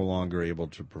are no longer able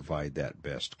to provide that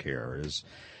best care?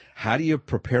 How do you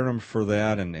prepare them for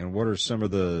that, and what are some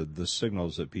of the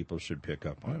signals that people should pick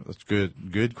up on? Well, that's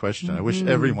good question. I wish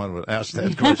everyone would ask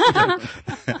that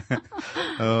question.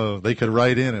 Oh, they could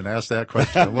write in and ask that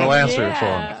question. We'll answer it for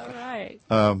them. Right.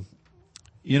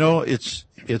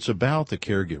 It's about the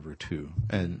caregiver too,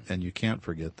 and you can't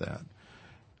forget that.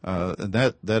 And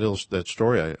that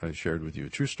story I shared with you, a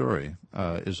true story,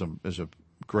 is a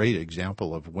great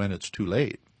example of when it's too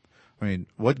late. I mean,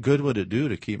 what good would it do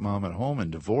to keep mom at home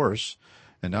and divorce,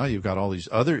 and now you've got all these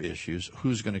other issues?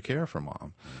 Who's going to care for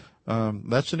mom?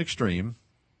 That's an extreme,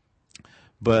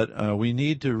 but we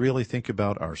need to really think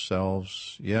about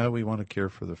ourselves. Yeah, we want to care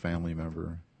for the family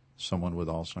member, someone with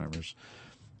Alzheimer's.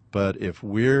 But if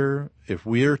we're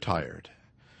tired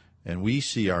and we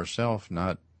see ourselves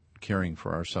not caring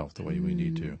for ourselves the way we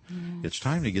need to. Yes. It's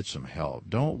time to get some help.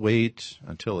 Don't wait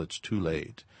until it's too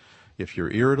late. If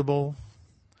you're irritable,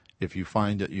 if you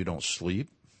find that you don't sleep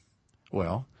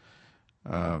well,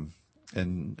 and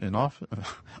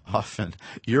often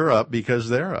you're up because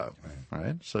they're up,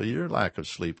 right? So your lack of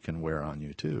sleep can wear on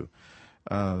you too.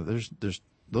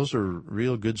 Those are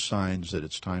real good signs that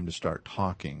it's time to start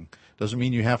talking. Doesn't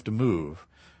mean you have to move,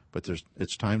 but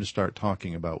it's time to start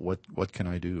talking about what can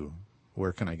I do?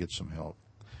 Where can I get some help?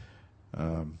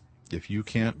 If you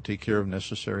can't take care of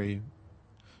necessary,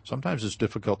 sometimes it's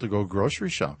difficult to go grocery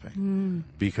shopping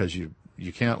because you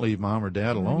can't leave mom or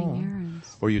dad alone,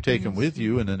 or you take them with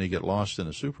you and then they get lost in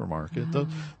a supermarket.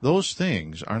 Those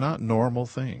things are not normal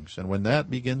things. And when that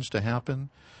begins to happen,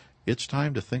 it's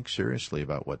time to think seriously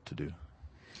about what to do.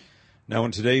 Now,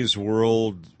 in today's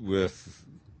world, with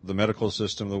the medical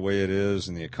system the way it is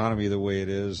and the economy the way it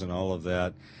is and all of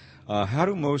that, how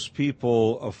do most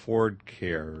people afford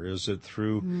care? Is it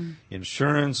through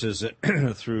insurance? Is it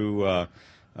through,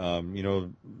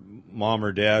 mom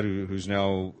or dad who's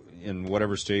now in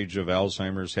whatever stage of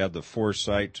Alzheimer's had the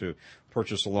foresight to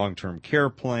purchase a long-term care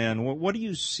plan? What do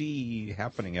you see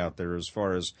happening out there as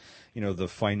far as, the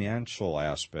financial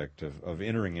aspect of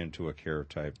entering into a care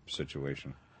type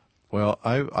situation? Well,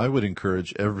 I would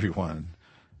encourage everyone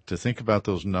to think about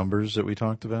those numbers that we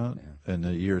talked about in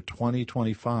the year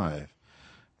 2025.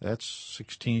 That's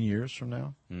 16 years from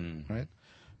now, right?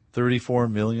 34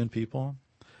 million people.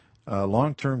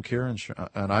 Long-term care insurance,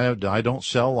 and I don't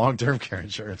sell long-term care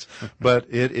insurance, but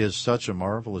it is such a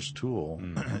marvelous tool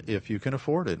if you can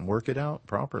afford it and work it out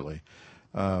properly.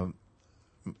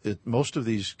 Most of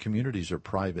these communities are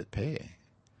private pay.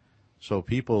 So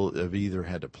people have either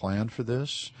had to plan for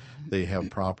this, they have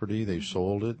property, they've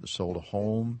sold a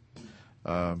home.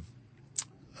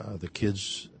 The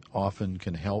kids often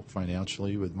can help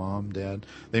financially with mom, dad.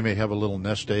 They may have a little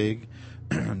nest egg,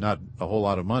 not a whole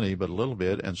lot of money, but a little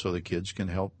bit, and so the kids can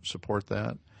help support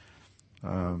that.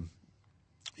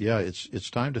 It's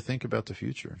time to think about the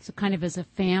future. So kind of as a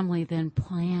family then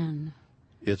plan.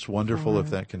 It's wonderful if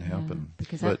that can happen.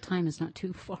 Because that time is not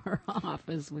too far off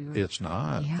as we were. It's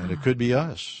not, and it could be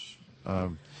us.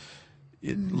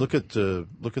 Look at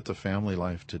the family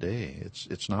life today.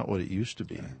 It's not what it used to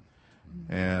be,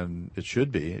 and it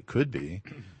should be. It could be,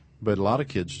 but a lot of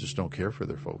kids just don't care for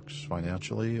their folks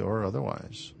financially or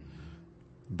otherwise.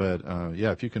 But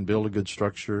if you can build a good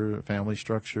structure, family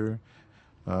structure.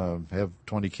 Have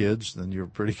 20 kids, then you're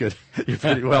pretty good. You're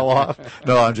pretty well off.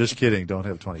 No, I'm just kidding. Don't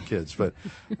have 20 kids. But,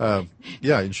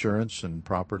 insurance and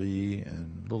property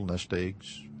and little nest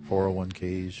eggs,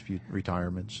 401ks,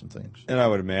 retirements and things. And I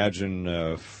would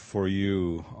imagine for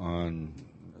you on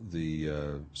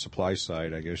the supply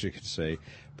side, I guess you could say,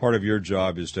 part of your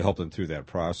job is to help them through that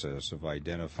process of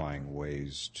identifying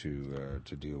ways to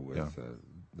deal with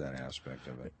that aspect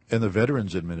of it. And the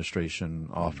Veterans Administration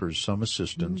offers some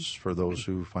assistance for those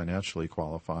who financially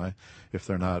qualify. If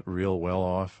they're not real well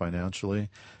off financially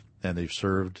and they've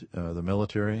served the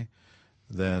military,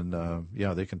 then,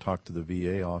 they can talk to the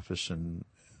VA office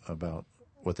about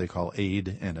what they call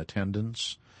aid and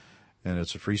attendance. And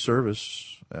it's a free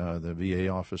service. The VA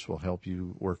office will help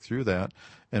you work through that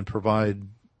and provide,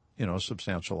 a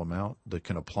substantial amount that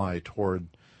can apply toward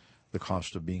the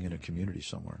cost of being in a community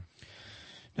somewhere.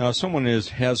 Now, if someone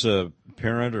has a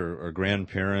parent or a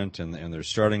grandparent and they're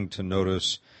starting to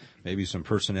notice maybe some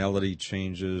personality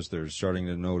changes, they're starting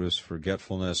to notice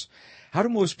forgetfulness, how do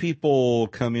most people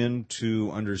come into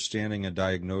understanding a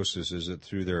diagnosis? Is it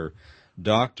through their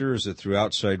doctor? Is it through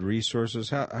outside resources?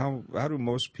 How do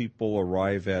most people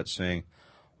arrive at saying,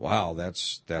 wow,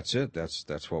 that's it,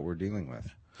 that's what we're dealing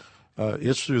with?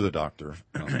 It's through the doctor,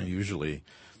 usually.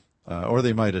 Or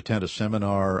they might attend a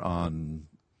seminar on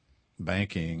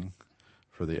banking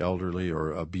for the elderly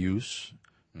or abuse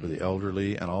for the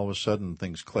elderly, and all of a sudden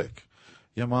things click.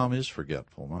 Yeah, mom is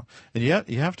forgetful. Mom. And yet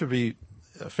you have to be,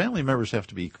 family members have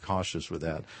to be cautious with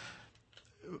that.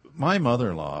 My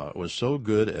mother-in-law was so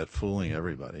good at fooling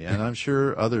everybody, and I'm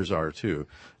sure others are too.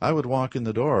 I would walk in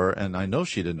the door, and I know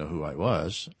she didn't know who I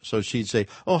was, so she'd say,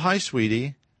 "Oh, hi,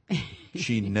 sweetie."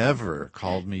 She never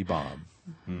called me Bob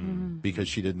because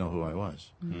she didn't know who I was.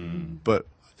 But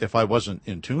if I wasn't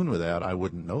in tune with that, I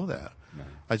wouldn't know that. No.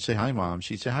 I'd say, "Hi, Mom."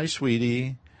 She'd say, "Hi,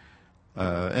 sweetie."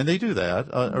 And they do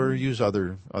that, or use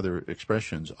other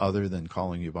expressions other than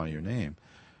calling you by your name.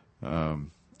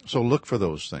 So look for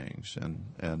those things.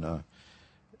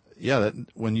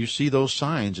 When you see those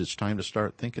signs, it's time to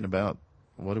start thinking about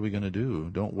what are we going to do?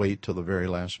 Don't wait till the very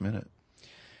last minute.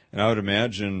 And I would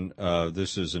imagine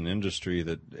this is an industry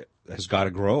that has got to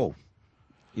grow.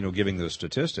 giving those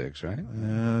statistics, right?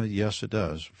 Yes, it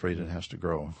does. Afraid it has to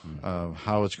grow.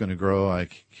 How it's going to grow, I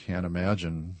can't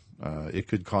imagine. It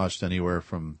could cost anywhere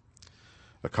from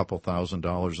a couple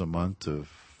 $1,000s a month to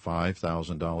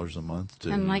 $5,000 a month.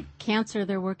 And like cancer,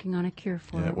 they're working on a cure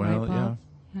for it, well, right,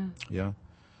 Bob? Yeah.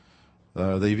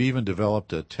 They've even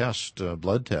developed a test, a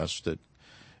blood test, that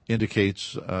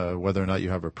indicates whether or not you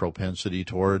have a propensity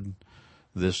toward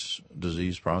this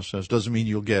disease process. Doesn't mean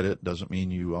you'll get it. Doesn't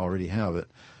mean you already have it.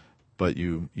 But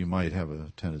you might have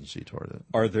a tendency toward it.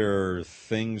 Are there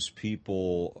things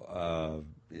people,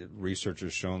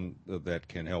 researchers shown that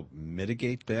can help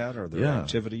mitigate that? Are there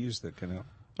activities that can help?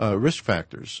 Risk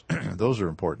factors, those are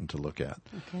important to look at.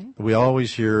 Okay. We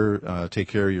always hear, take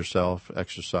care of yourself,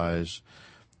 exercise.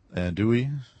 And do we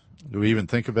even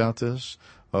think about this?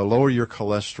 Lower your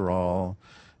cholesterol.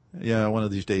 Yeah, one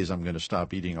of these days I'm going to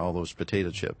stop eating all those potato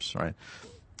chips, right?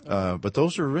 But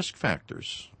those are risk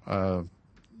factors.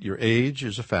 Your age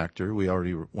is a factor. We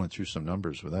already went through some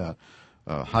numbers with that.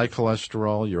 High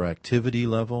cholesterol, your activity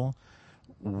level.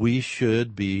 We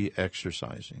should be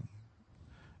exercising.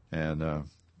 And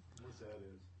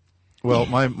well,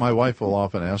 my wife will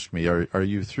often ask me, "Are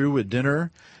you through with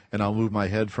dinner?" And I'll move my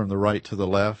head from the right to the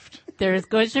left. There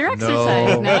goes your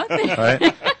exercise. No.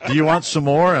 Right? Do you want some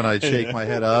more? And I'd shake my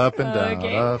head up and down,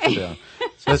 Okay. up and down.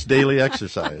 So that's daily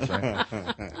exercise, right?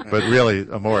 But really,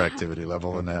 a more activity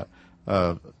level than that.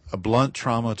 A blunt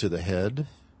trauma to the head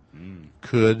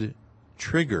could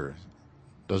trigger,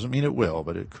 doesn't mean it will,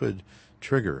 but it could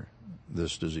trigger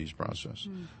this disease process.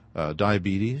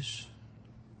 Diabetes,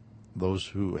 those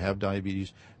who have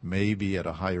diabetes may be at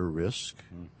a higher risk.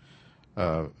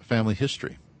 Family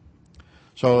history.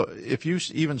 So if you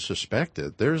even suspect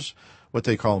it, there's what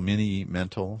they call mini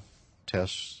mental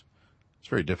tests. It's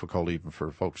very difficult even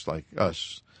for folks like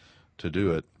us to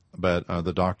do it, but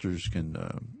the doctors can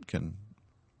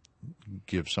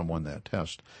give someone that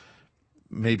test.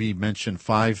 Maybe mention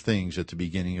 5 things at the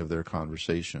beginning of their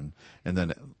conversation, and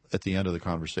then at the end of the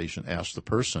conversation ask the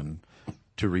person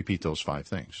to repeat those 5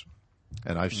 things.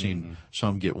 And I've seen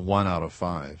some get 1 out of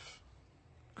 5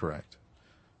 correct.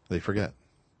 They forget.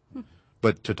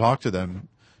 But to talk to them,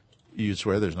 you'd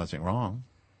swear there's nothing wrong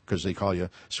because they call you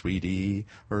sweetie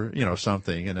or,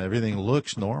 something, and everything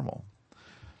looks normal.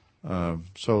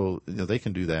 So they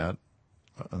can do that,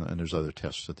 and there's other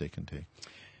tests that they can take.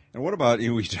 And what about,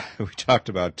 we talked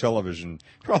about television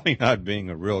probably not being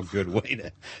a real good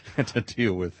way to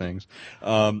deal with things.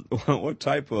 What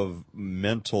type of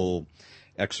mental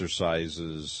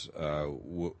exercises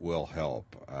will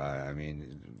help?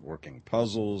 Working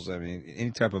puzzles.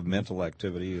 Any type of mental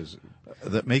activity is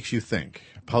that makes you think.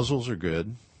 Puzzles are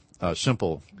good.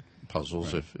 Simple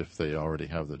puzzles, right. If they already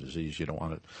have the disease, you don't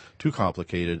want it too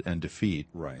complicated and defeat.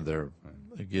 Right.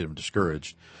 They get them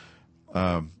discouraged.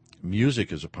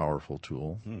 Music is a powerful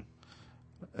tool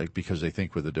because they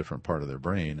think with a different part of their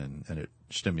brain, and it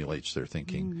stimulates their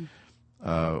thinking.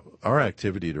 Our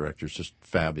activity director is just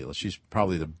fabulous. She's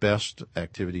probably the best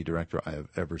activity director I have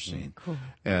ever seen. Cool.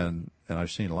 And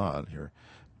I've seen a lot here.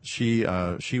 She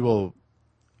will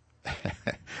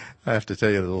I have to tell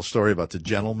you a little story about the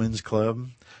Gentlemen's Club.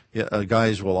 Yeah,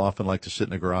 guys will often like to sit in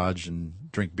the garage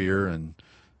and drink beer and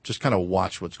just kind of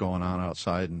watch what's going on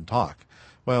outside and talk.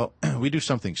 Well, we do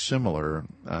something similar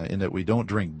in that we don't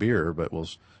drink beer, but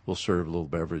we'll serve a little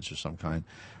beverage of some kind.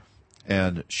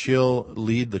 And she'll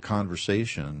lead the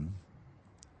conversation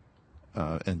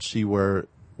and see where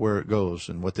it goes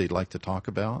and what they'd like to talk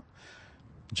about,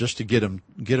 just to get them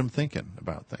thinking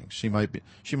about things. She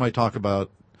might talk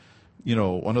about,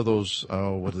 one of those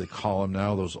what do they call them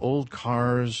now? Those old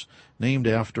cars named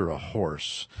after a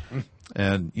horse,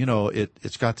 and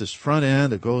it's got this front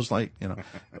end that goes like and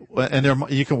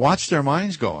you can watch their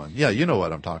minds going. Yeah, you know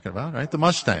what I'm talking about, right? The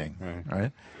Mustang,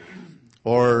 right?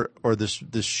 Or this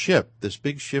big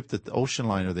ship that the ocean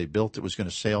liner they built that was going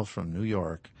to sail from New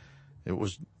York. It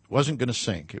wasn't going to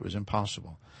sink. It was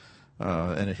impossible.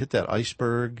 And it hit that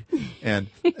iceberg. And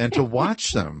to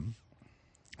watch them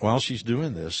while she's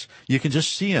doing this, you can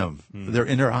just see them. They're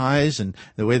in their eyes and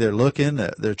the way they're looking.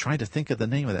 They're trying to think of the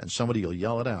name of that, and somebody will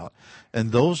yell it out.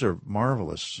 And those are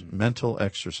marvelous mental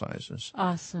exercises.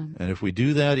 Awesome. And if we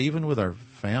do that, even with our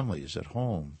families at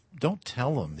home, don't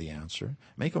tell them the answer.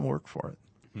 Make them work for it.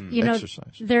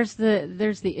 Exercise. There's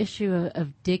the issue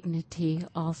of dignity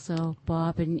also,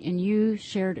 Bob, and you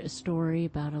shared a story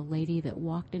about a lady that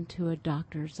walked into a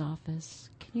doctor's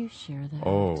office. Can you share that?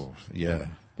 Oh, yeah.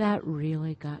 That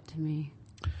really got to me.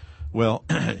 Well,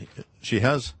 she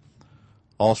has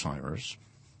Alzheimer's.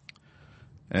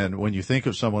 And when you think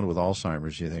of someone with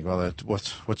Alzheimer's, you think, well,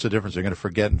 what's the difference? They're going to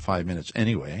forget in 5 minutes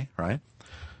anyway, right?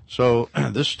 So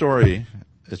this story,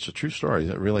 it's a true story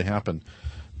that really happened,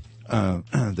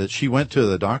 that she went to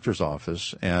the doctor's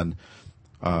office, and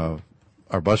our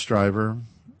bus driver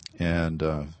and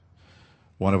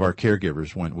one of our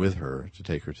caregivers went with her to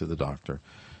take her to the doctor.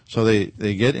 So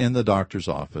they get in the doctor's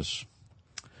office,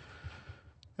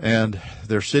 and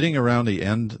they're sitting around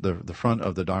the front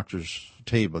of the doctor's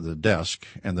table, the desk,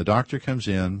 and the doctor comes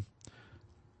in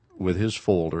with his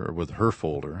folder, or with her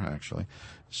folder, actually,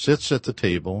 sits at the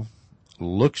table,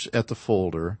 looks at the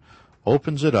folder,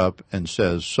 opens it up, and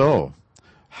says, "So,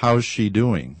 how's she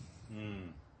doing?"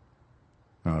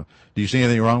 Do you see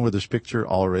anything wrong with this picture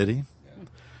already? Yeah.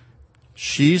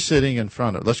 She's sitting in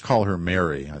front of, let's call her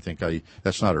Mary.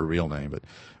 That's not her real name, but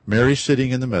Mary's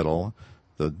sitting in the middle.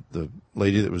 The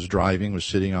lady that was driving was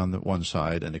sitting on the one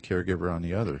side, and the caregiver on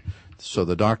the other. So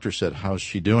the doctor said, "How's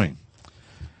she doing?"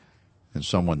 And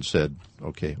someone said,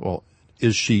 "Okay, well,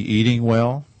 is she eating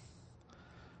well?"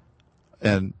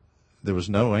 And there was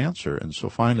no answer. And so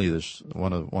finally,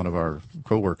 one of our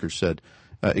coworkers said,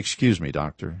 "Excuse me,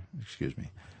 doctor. Excuse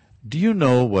me. Do you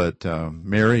know what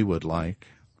Mary would like?"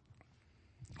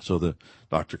 So the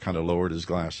doctor kind of lowered his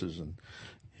glasses, and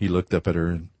he looked up at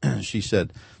her, and she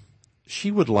said,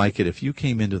 "She would like it if you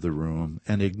came into the room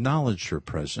and acknowledged her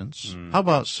presence. How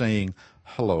about saying,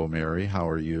 'Hello, Mary, how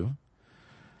are you?'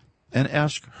 And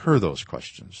ask her those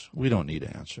questions. We don't need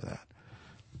to answer that."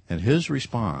 And his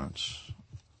response,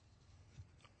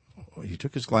 he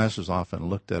took his glasses off and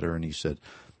looked at her, and he said,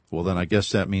 "Well, then I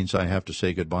guess that means I have to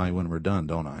say goodbye when we're done,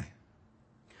 don't I?"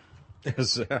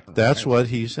 That's what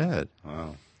he said.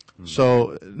 Wow.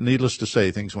 So, needless to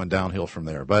say, things went downhill from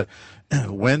there. But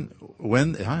when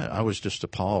I was just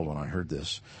appalled when I heard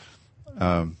this.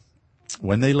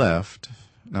 When they left,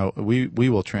 now we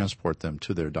will transport them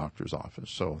to their doctor's office.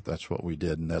 So that's what we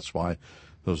did, and that's why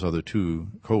those other two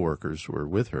coworkers were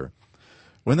with her.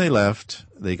 When they left,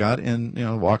 they got in,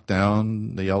 walked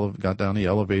down got down the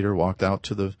elevator, walked out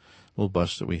to the little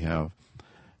bus that we have.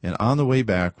 And on the way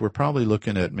back, we're probably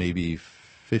looking at maybe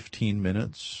 15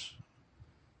 minutes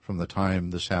from the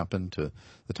time this happened to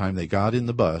the time they got in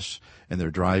the bus, and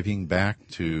they're driving back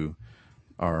to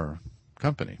our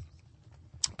company,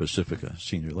 Pacifica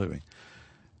Senior Living.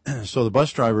 So the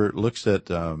bus driver looks at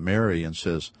Mary and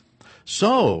says,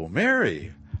 "So,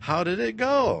 Mary, how did it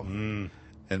go?"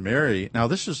 And Mary, now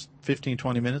this is 15,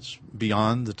 20 minutes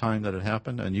beyond the time that it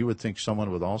happened, and you would think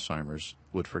someone with Alzheimer's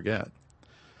would forget.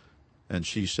 And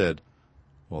she said,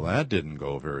 "Well, that didn't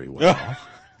go very well."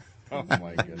 Oh,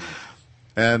 my goodness.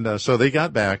 And so they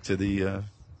got back to the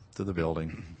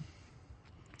building.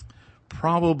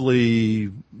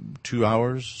 Probably 2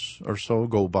 hours or so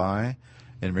go by,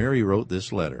 and Mary wrote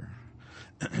this letter.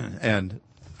 And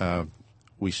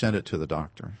we sent it to the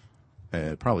doctor.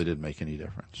 It probably didn't make any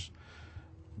difference.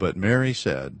 But Mary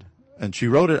said, and she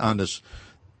wrote it on this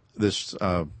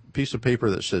piece of paper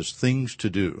that says "things to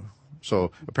do."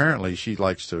 So apparently she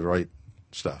likes to write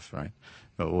stuff, right?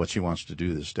 What she wants to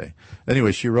do this day.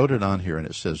 Anyway, she wrote it on here, and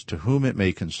it says, "To whom it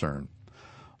may concern,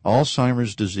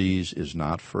 Alzheimer's disease is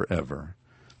not forever."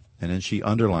 And then she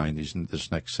underlined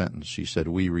this next sentence. She said,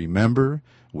 "We remember,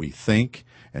 we think,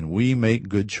 and we make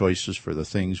good choices for the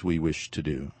things we wish to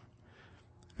do."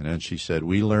 And then she said,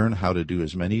 "We learn how to do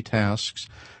as many tasks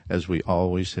as we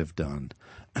always have done.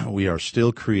 We are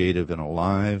still creative and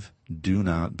alive. Do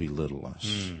not belittle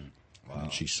us." Wow.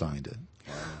 And she signed it.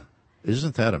 Wow.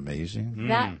 Isn't that amazing?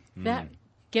 That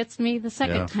gets me the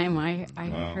second time I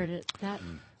heard it.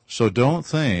 So don't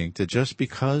think that just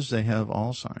because they have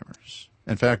Alzheimer's.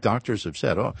 In fact, doctors have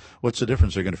said, "Oh, what's the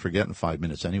difference? They're going to forget in 5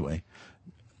 minutes anyway."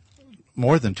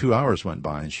 More than 2 hours went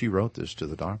by, and she wrote this to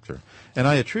the doctor. And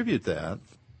I attribute that,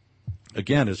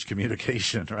 again, it's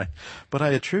communication, right? But I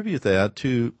attribute that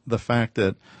to the fact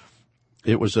that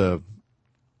it was a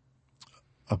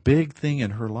big thing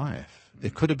in her life.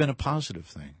 It could have been a positive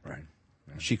thing. Right.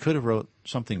 She could have wrote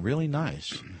something really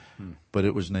nice, but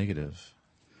it was negative.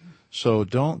 So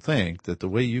don't think that the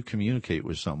way you communicate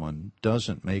with someone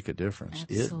doesn't make a difference.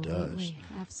 Absolutely. It does.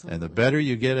 Absolutely. And the better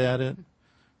you get at it,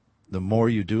 the more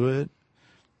you do it,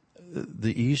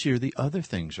 the easier the other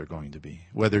things are going to be.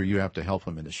 Whether you have to help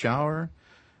them in the shower,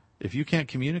 if you can't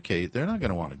communicate, they're not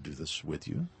going to want to do this with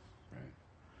you. Right.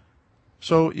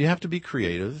 So you have to be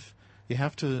creative. You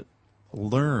have to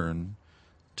learn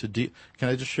to Can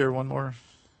I just share one more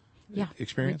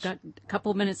experience? We've got a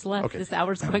couple minutes left. Okay. This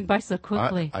hour's going by so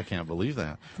quickly. I can't believe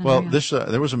that. Well,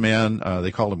 there was a man,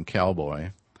 they called him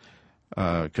Cowboy,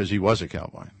 because he was a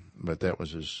cowboy, but that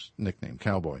was his nickname,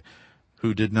 Cowboy,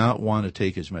 who did not want to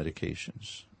take his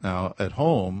medications. Now, at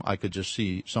home, I could just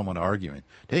see someone arguing.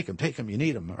 Take him, you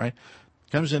need him, right?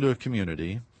 Comes into a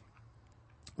community,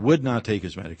 would not take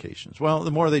his medications. Well,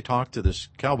 the more they talked to this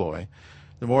cowboy,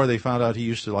 the more they found out he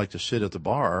used to like to sit at the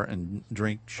bar and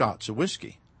drink shots of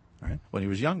whiskey, right, when he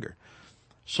was younger.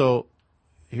 So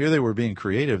here they were being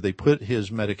creative. They put his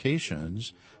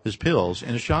medications, his pills,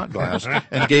 in a shot glass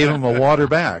and gave him a water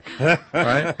back,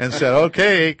 right, and said,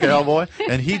 okay, cowboy.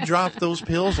 And he dropped those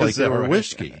pills like they were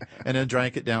whiskey and then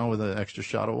drank it down with an extra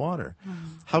shot of water.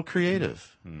 How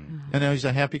creative. And now he's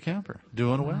a happy camper,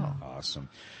 doing well. Awesome.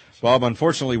 Bob,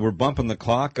 unfortunately, we're bumping the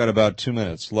clock. Got about 2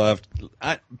 minutes left.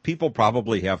 People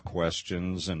probably have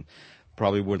questions and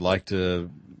probably would like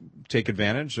to take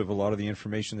advantage of a lot of the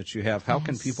information that you have. How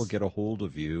can people get a hold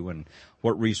of you, and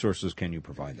what resources can you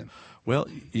provide them? Well,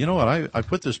 you know what? I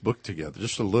put this book together,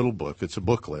 just a little book. It's a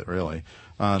booklet, really,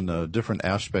 on different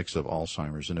aspects of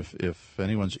Alzheimer's. And if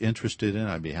anyone's interested in it,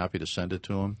 I'd be happy to send it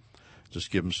to them. Just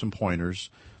give them some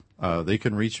pointers. They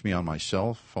can reach me on my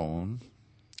cell phone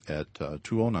at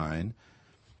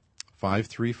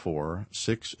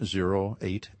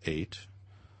 209-534-6088,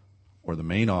 or the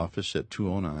main office at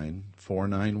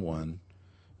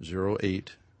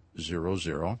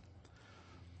 209-491-0800,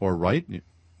 or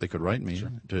they could write me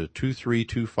to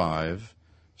 2325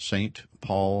 St.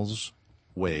 Paul's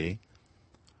Way,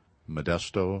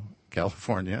 Modesto,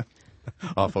 California,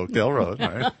 off Oakdale Road,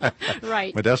 right?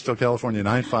 Right. Modesto, California,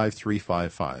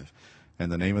 95355.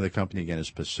 And the name of the company, again,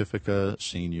 is Pacifica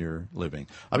Senior Living.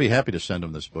 I'll be happy to send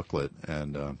them this booklet.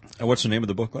 And what's the name of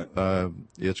the booklet?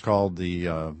 It's called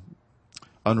the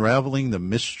Unraveling the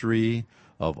Mystery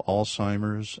of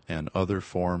Alzheimer's and Other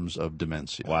Forms of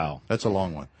Dementia. Wow. That's a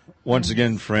long one. Once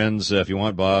again, friends, if you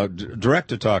want Bob, direct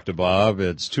to talk to Bob,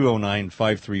 it's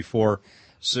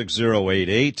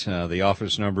 209-534-6088. The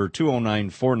office number,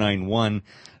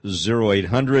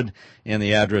 209-491-0800. And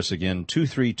the address, again,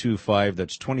 2325,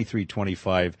 that's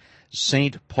 2325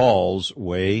 St. Paul's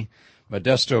Way,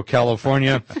 Modesto,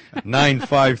 California,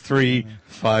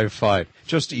 95355.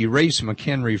 Just erase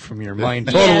McHenry from your mind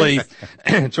totally.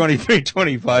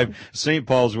 2325 St.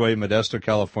 Paul's Way, Modesto,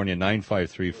 California,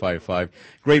 95355.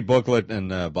 Great booklet,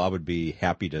 and Bob would be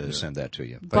happy to send that to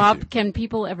you. Bob, can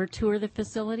people ever tour the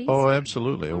facilities? Oh,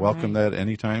 absolutely. I welcome that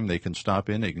anytime. They can stop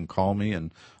in. They can call me,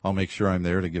 and I'll make sure I'm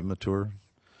there to give them a tour.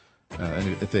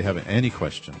 And if they have any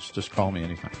questions, just call me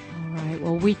anytime. All right.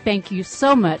 Well, we thank you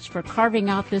so much for carving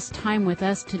out this time with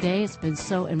us today. It's been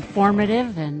so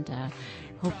informative, and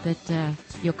hope that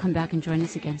you'll come back and join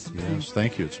us again sometime. Yes,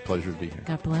 thank you. It's a pleasure to be here.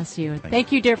 God bless you.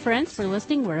 Thank you, dear friends, for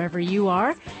listening wherever you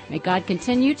are. May God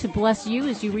continue to bless you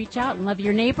as you reach out and love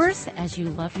your neighbors as you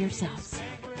love yourselves.